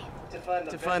Harry.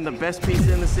 To find the best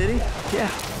pizza in the city?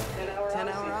 Yeah.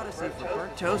 10-hour odyssey for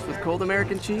burnt toast with cold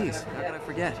American cheese. How can I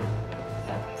forget?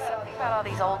 Something about all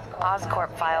these old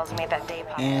Oscorp files made that day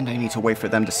pop. And I need to wait for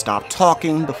them to stop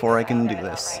talking before I can do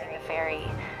this. Operating the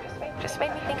ferry just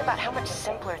made me think about how much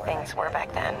simpler things were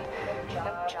back then.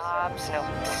 No jobs, no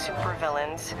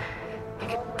supervillains. You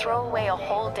could throw away a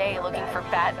whole day looking for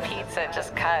bad pizza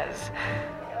just 'cause.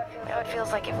 Now it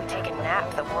feels like if we take a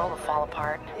nap, the world will fall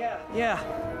apart. Yeah,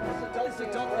 this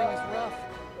adult thing is rough.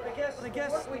 But I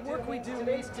guess the work we do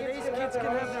means today's kids can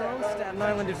have their own Staten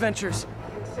Island adventures.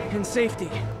 In safety.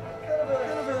 Kind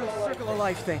of a circle of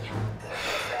life thing.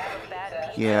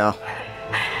 Yeah.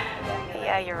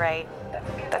 Yeah, you're right.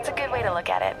 That's a good way to look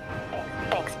at it.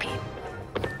 Thanks, Pete.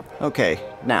 Okay,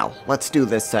 now, let's do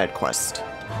this side quest.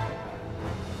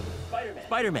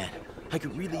 Spider-Man, I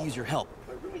could really use your help.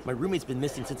 My roommate's been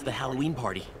missing since the Halloween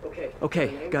party.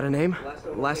 Okay, got a name?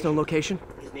 Last known location?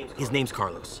 His name's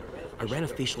Carlos. I ran a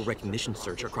facial recognition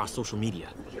search across social media.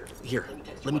 Here,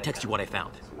 let me text you what I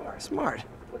found. Smart.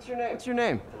 What's your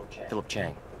name? Philip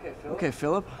Chang. Okay,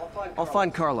 Philip. I'll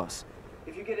find Carlos.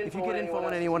 If you get info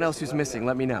on anyone else who's missing,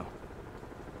 let me know.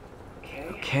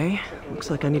 Okay, looks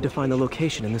like I need to find the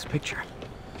location in this picture.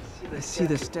 I see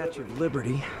the Statue of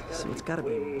Liberty, so it's gotta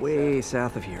be way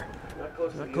south of here.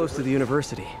 Not close to the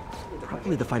university.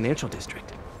 Probably the financial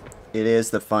district. It is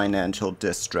the financial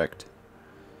district.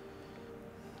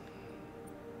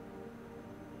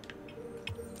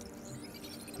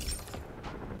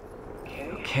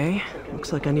 Okay,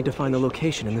 looks like I need to find the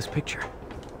location in this picture.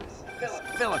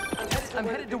 Philip, I'm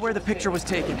headed to where the picture was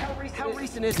taken. How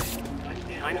recent is it?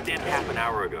 Timestamp half an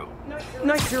hour ago.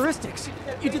 Nice heuristics.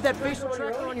 You did that facial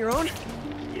tracker on your own?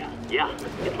 Yeah,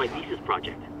 it's my thesis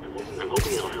project. I'm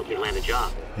hoping it'll help me land a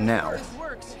job. Now,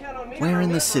 where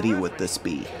in the city would this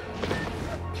be?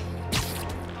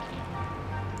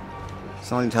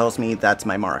 Something tells me that's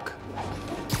my mark.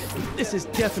 This is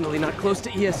definitely not close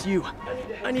to ESU.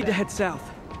 I need to head south.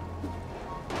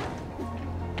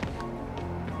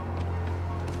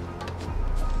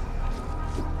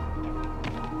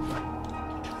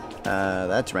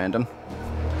 That's random.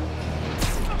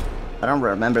 I don't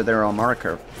remember their own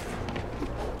marker.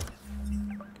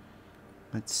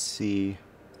 Let's see.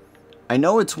 I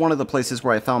know it's one of the places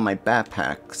where I found my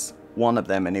backpacks. One of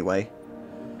them, anyway.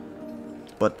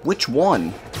 But which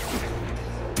one?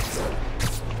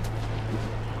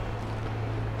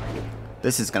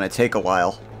 This is gonna take a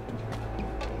while.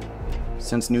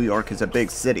 Since New York is a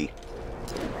big city.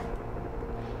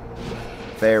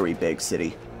 Very big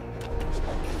city.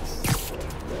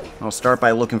 I'll start by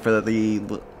looking for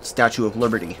the Statue of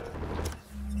Liberty.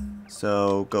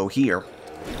 So, go here.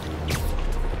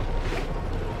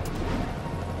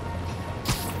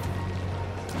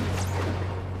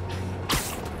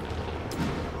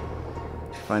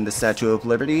 Find the Statue of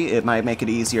Liberty, it might make it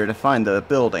easier to find the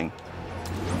building.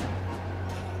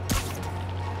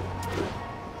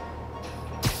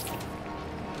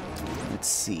 Let's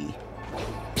see.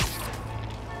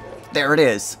 There it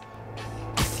is!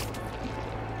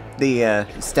 The,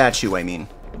 statue, I mean.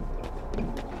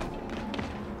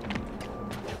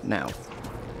 Now.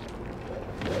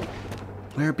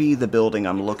 Where be the building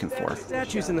I'm looking for?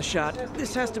 Statues in the shot.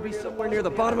 This has to be somewhere near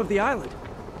the bottom of the island.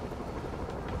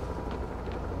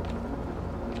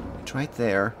 It's right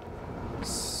there.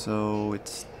 So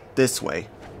it's this way.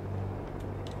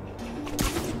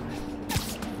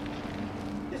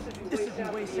 This is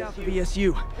way south of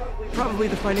ESU. Probably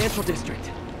the financial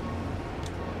district.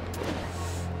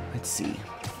 Let's see.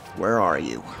 Where are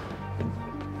you?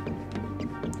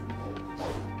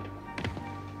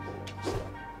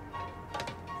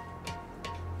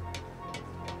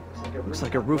 Looks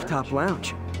like a rooftop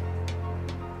lounge.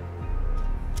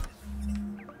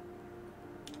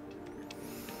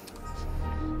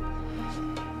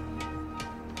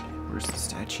 Where's the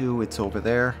statue? It's over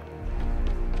there.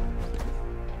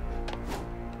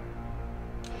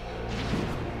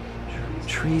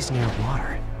 Trees near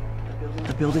water.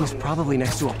 The building's probably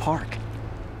next to a park.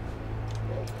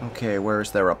 Okay,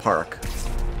 where's there a park?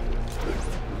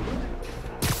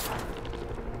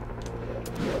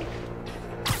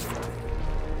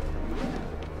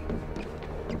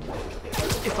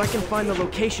 If I can find the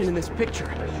location in this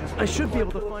picture, I should be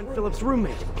able to find Philip's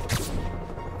roommate.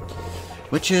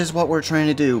 Which is what we're trying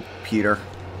to do, Peter.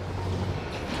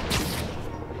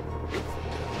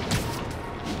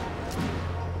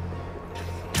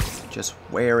 Just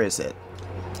where is it?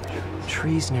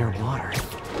 Trees near water.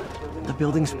 The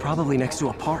building's probably next to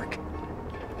a park.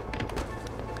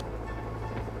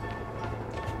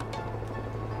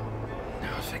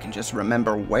 Now, if I can just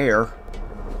remember where.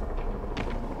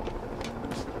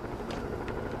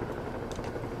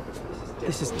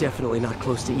 This is definitely not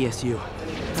close to ESU.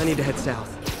 I need to head south.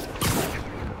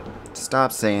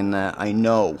 Stop saying that. I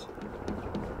know.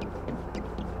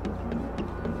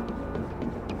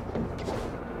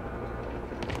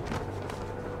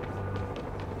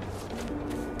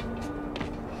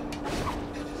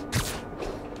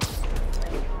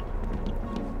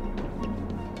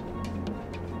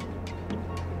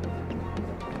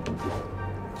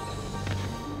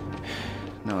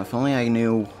 Now, if only I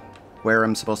knew where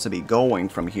I'm supposed to be going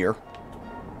from here.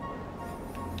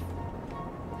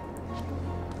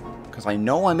 Because I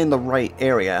know I'm in the right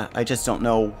area, I just don't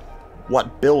know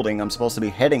what building I'm supposed to be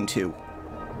heading to.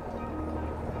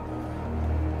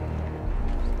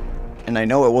 And I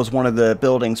know it was one of the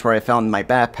buildings where I found my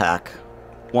backpack.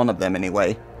 One of them,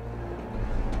 anyway.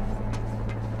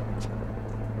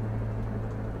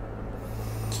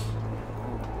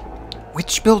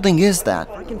 Which building is that?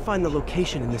 If I can find the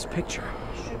location in this picture,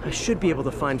 I should be able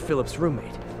to find Philip's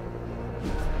roommate.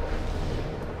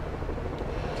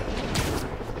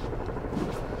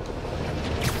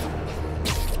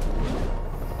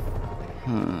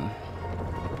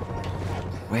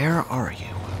 Where are you?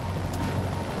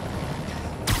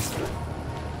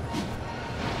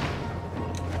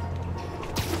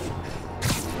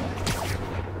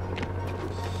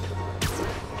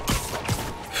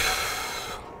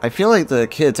 I feel like the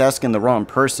kid's asking the wrong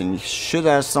person. You should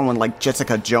ask someone like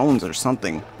Jessica Jones or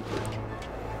something.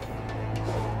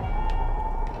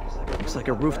 Looks like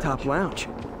a rooftop lounge.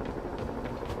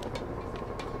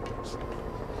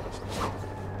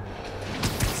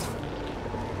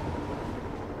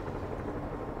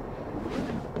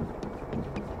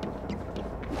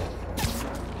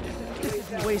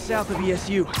 This is way south of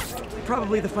ESU.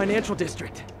 Probably the financial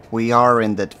district. We are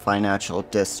in the financial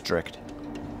district.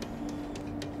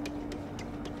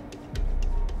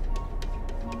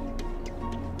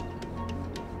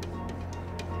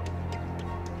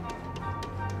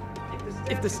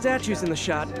 If the statue's in the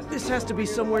shot, this has to be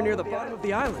somewhere near the bottom of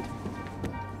the island.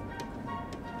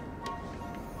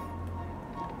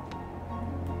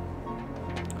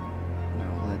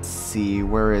 Now, let's see,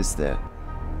 where is that?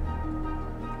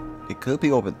 It could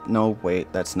be over... No,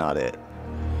 wait, that's not it.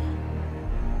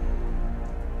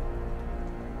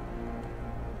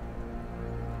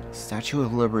 Statue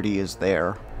of Liberty is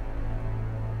there.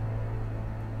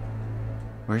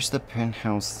 Where's the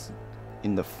penthouse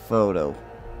in the photo?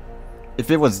 If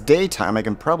it was daytime, I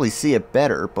can probably see it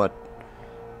better, but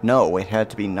no, it had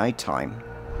to be nighttime.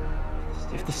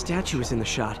 If the statue is in the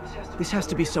shot, this has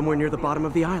to be somewhere near the bottom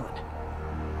of the island.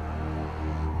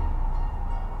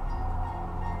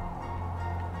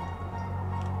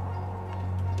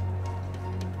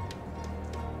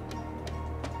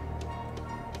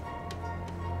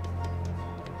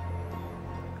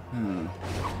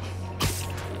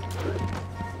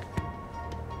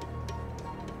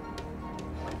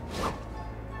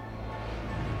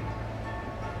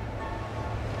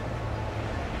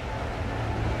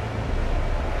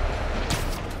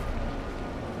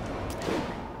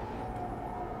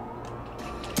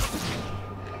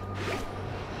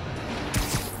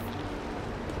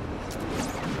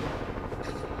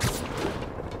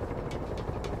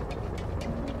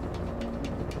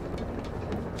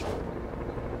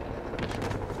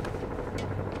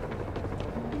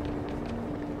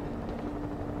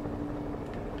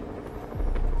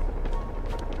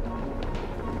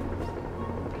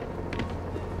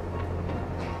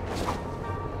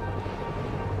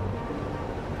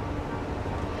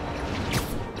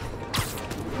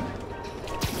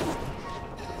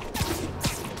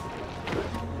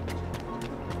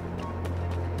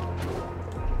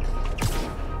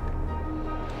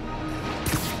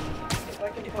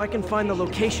 If I can find the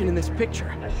location in this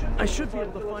picture, I should be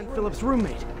able to find Philip's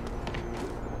roommate.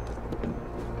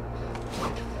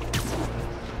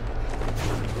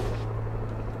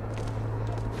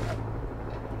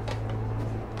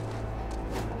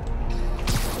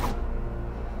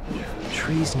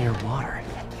 Trees near water.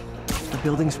 The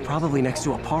building's probably next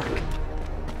to a park.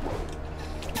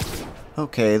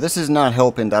 Okay, this is not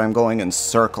helping that I'm going in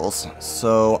circles,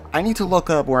 so I need to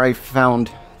look up where I found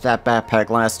that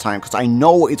backpack last time, because I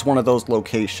know it's one of those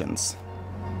locations.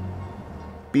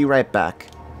 Be right back.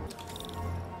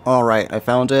 Alright, I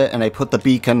found it, and I put the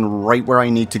beacon right where I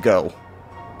need to go.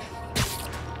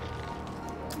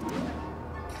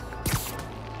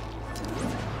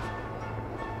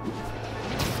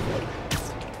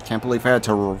 Can't believe I had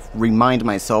to remind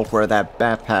myself where that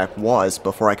backpack was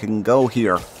before I can go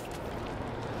here.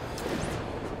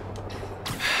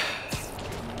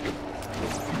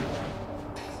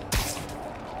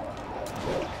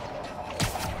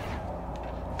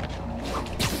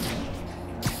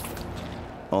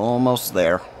 Almost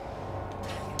there.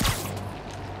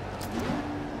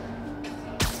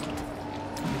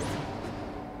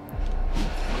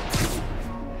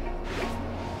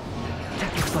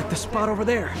 That looks like the spot over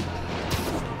there.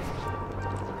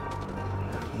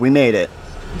 We made it.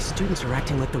 These students are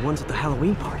acting like the ones at the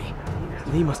Halloween party.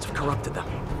 Lee must have corrupted them.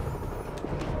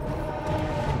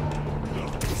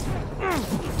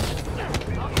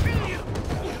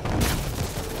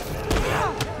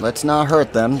 Let's not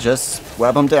hurt them, just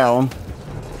web them down.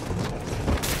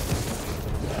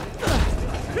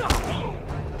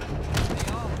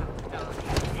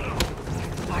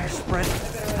 Fire spread.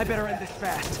 I better end this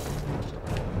fast.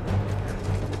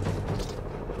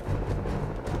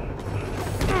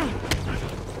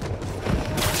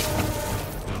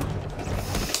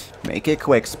 Make it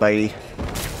quick, Spidey.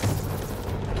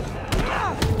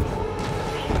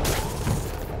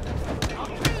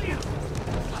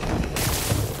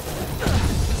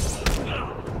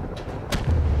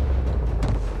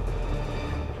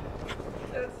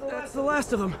 That's the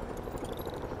last of them.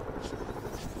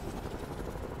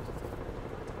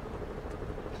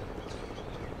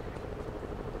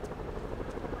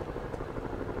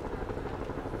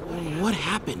 What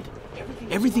happened?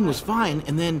 Everything was fine,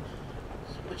 and then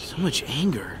so much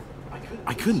anger.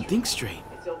 I couldn't think straight.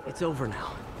 It's over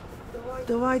now.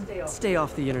 Though I'd stay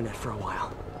off the internet for a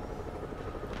while.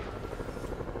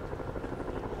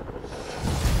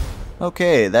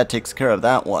 Okay, that takes care of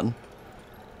that one.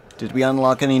 Did we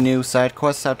unlock any new side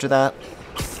quests after that?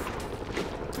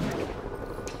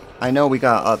 I know we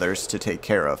got others to take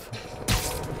care of.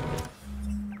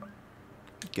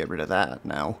 Get rid of that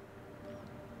now.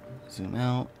 Zoom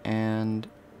out, and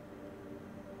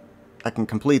I can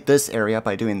complete this area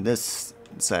by doing this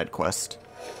side quest.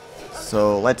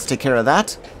 So let's take care of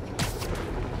that.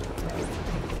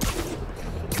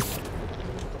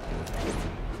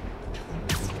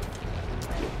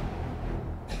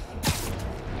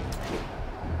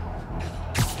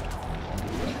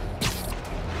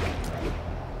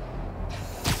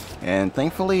 And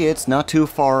thankfully it's not too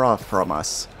far off from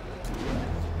us.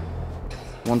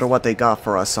 Wonder what they got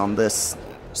for us on this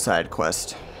side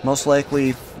quest. Most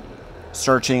likely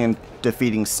searching and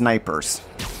defeating snipers.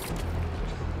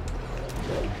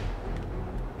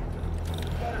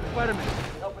 Spider-Man,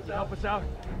 help us out.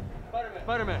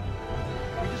 Spider-Man,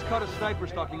 we just caught a sniper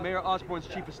stalking Mayor Osborn's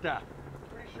chief of staff.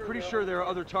 I'm pretty sure there are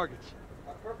other targets.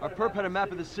 Our perp had a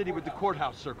map of the city with the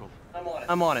courthouse circled.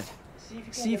 I'm on it.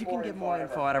 See if you can get more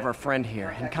info out of our friend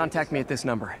here, and contact me at this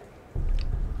number.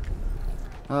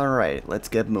 Alright, let's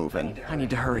get moving. I need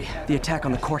to hurry. The attack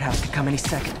on the courthouse could come any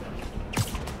second.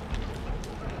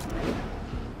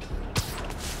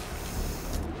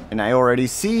 And I already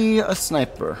see a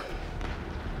sniper.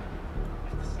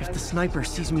 If the sniper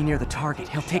sees me near the target,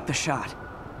 he'll take the shot.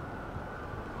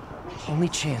 Only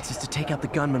chance is to take out the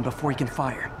gunman before he can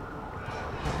fire.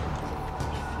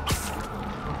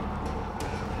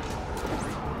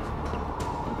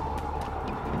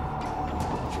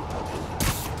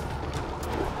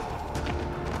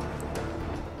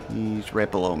 He's right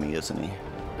below me, isn't he?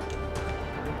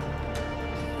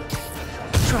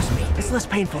 Trust me, it's less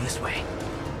painful this way.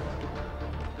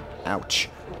 Ouch.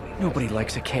 Nobody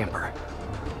likes a camper.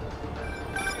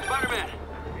 Spider-Man,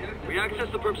 we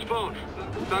accessed the perp's phone.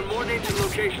 Found more names and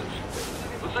locations.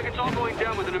 Looks like it's all going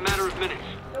down within a matter of minutes.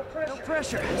 No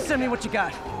pressure. Send me what you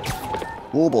got.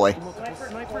 Oh boy. Multiple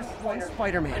snipers, one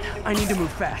Spider-Man. I need to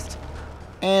move fast.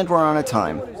 And we're on a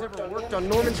time. Who's ever worked on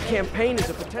Norman's campaign is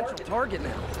a potential target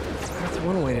now. That's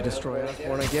one way to destroy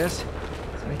Osborn, I guess.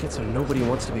 Make it so nobody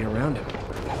wants to be around him.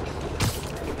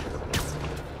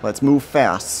 Let's move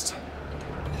fast.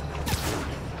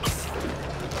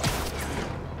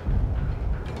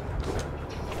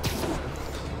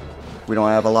 We don't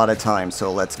have a lot of time,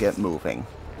 so let's get moving.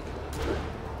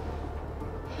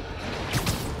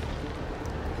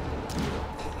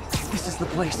 This is the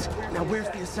place. Now where's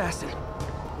the assassin?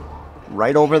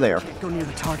 Right over there. Go near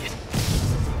the target.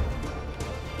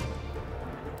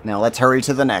 Now let's hurry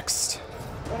to the next.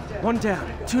 One down,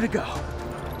 2 to go.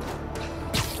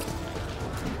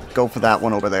 Go for that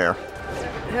one over there.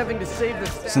 Having to save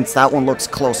this. Since that one looks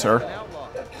closer.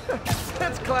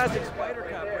 That's classic Spider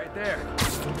Cop right there.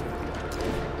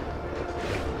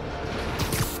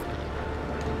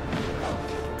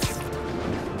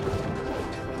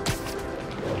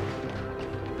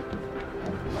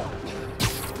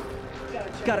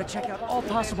 Gotta check out all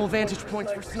possible vantage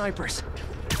points for snipers.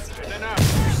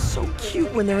 They're so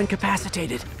cute when they're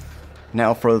incapacitated.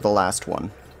 Now for the last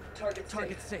one.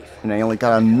 Target safe. And I only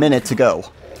got a minute to go.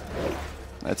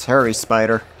 Let's hurry,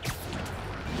 Spider.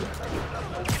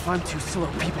 If I'm too slow,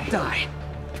 people die.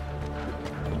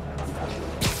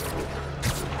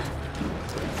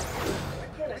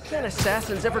 Can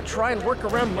assassins ever try and work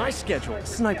around my schedule?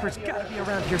 Snipers gotta be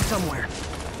around here somewhere.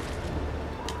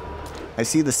 I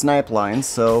see the snipe line,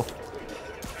 so...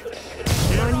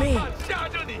 Mind me.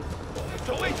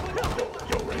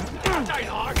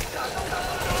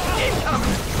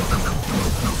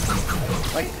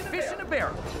 Like fish in a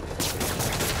barrel.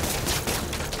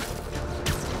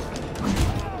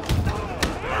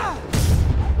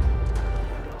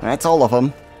 That's all of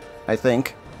them, I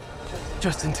think.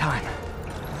 Just in time.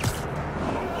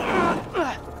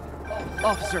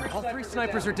 Officer, all 3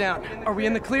 snipers are down. Are we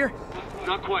in the clear?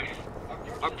 Not quite.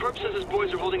 Our perp says his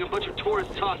boys are holding a bunch of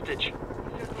tourists hostage.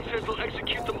 He says they'll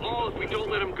execute them all if we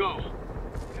don't let them go.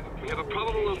 We have a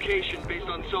probable location based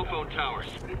on cell phone towers.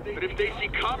 But if they see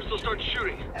cops, they'll start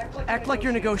shooting. Act like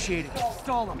you're negotiating.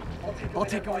 Stall them. I'll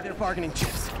take away their bargaining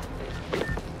chips.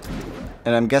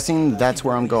 And I'm guessing that's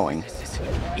where I'm going.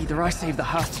 Either I save the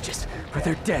hostages, or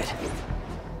they're dead.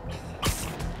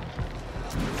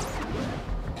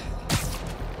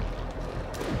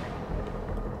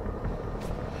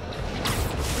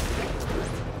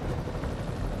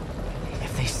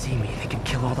 If they see me, they can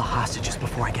kill all the hostages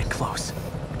before I get close.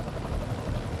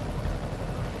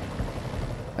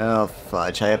 Oh,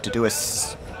 fudge. I have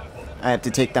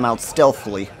to take them out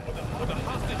stealthily.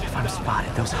 If I'm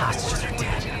spotted, those hostages are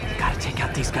dead. Gotta take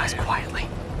out these guys quietly.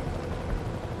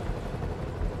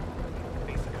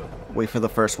 Wait for the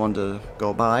first one to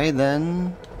go by, then...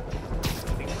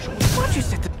 Why'd you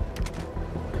set the...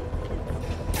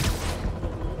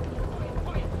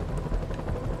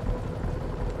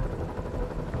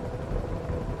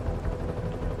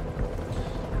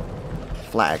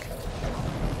 Flag.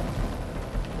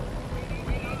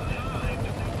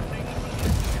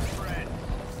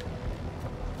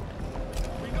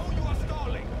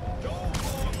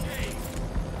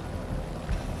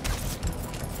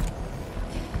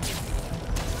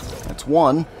 That's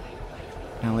 1.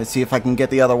 Now let's see if I can get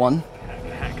the other one.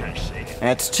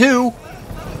 That's 2.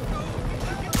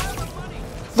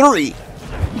 3.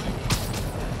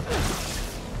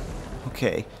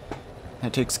 Okay.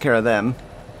 That takes care of them.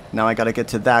 Now I gotta get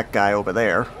to that guy over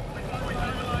there.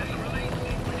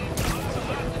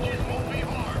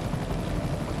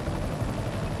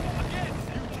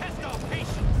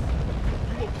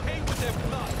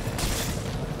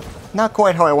 Not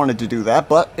quite how I wanted to do that,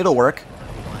 but it'll work.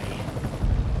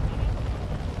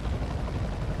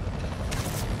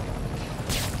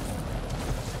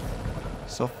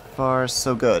 So far,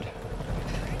 so good.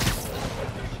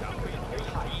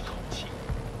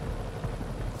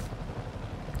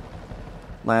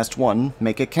 Last one,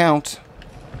 make it count.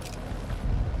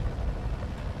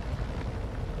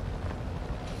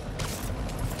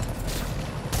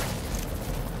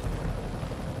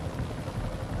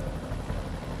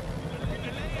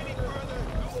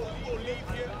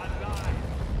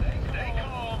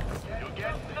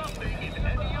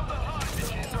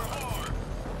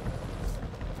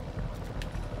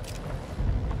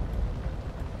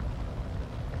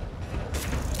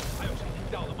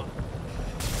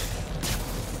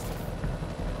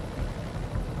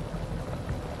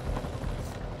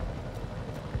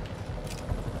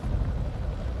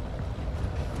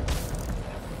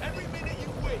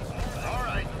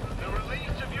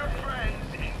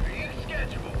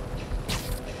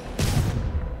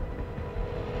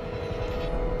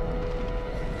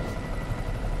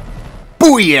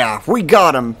 Booyah! We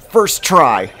got him! First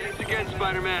try! Thanks again,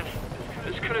 Spider-Man.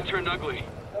 This could have turned ugly.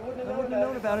 I wouldn't have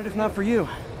known about it if not for you.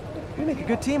 We make a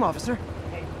good team, officer.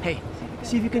 Hey,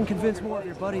 see if you can convince more of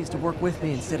your buddies to work with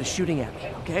me instead of shooting at me,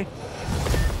 okay?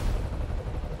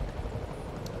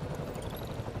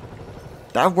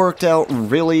 That worked out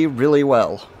really, really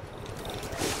well.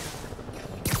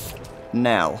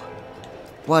 Now,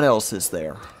 what else is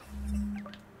there?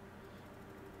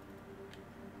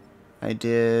 I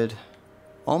did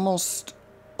almost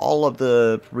all of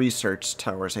the research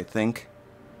towers, I think.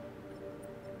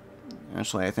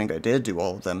 Actually, I think I did do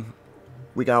all of them.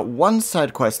 We got one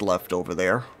side quest left over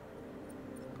there.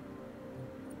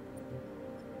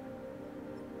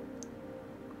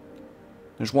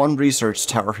 There's one research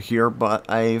tower here, but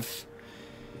I've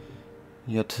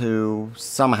yet to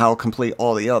somehow complete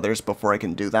all the others before I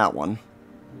can do that one.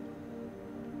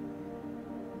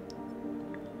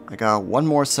 I got one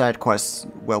more side quest,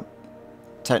 well,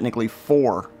 technically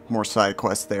 4 more side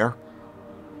quests there.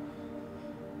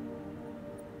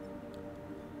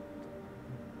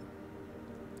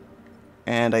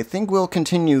 And I think we'll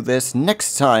continue this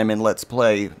next time in Let's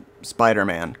Play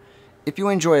Spider-Man. If you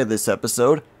enjoyed this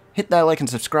episode, hit that like and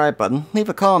subscribe button, leave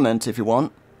a comment if you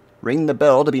want, ring the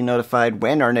bell to be notified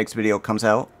when our next video comes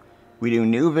out. We do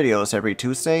new videos every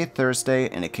Tuesday, Thursday,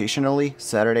 and occasionally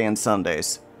Saturday and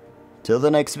Sundays. Till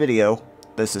the next video,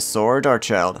 this is Saur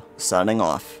Darkchylde, signing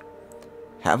off.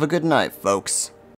 Have a good night, folks.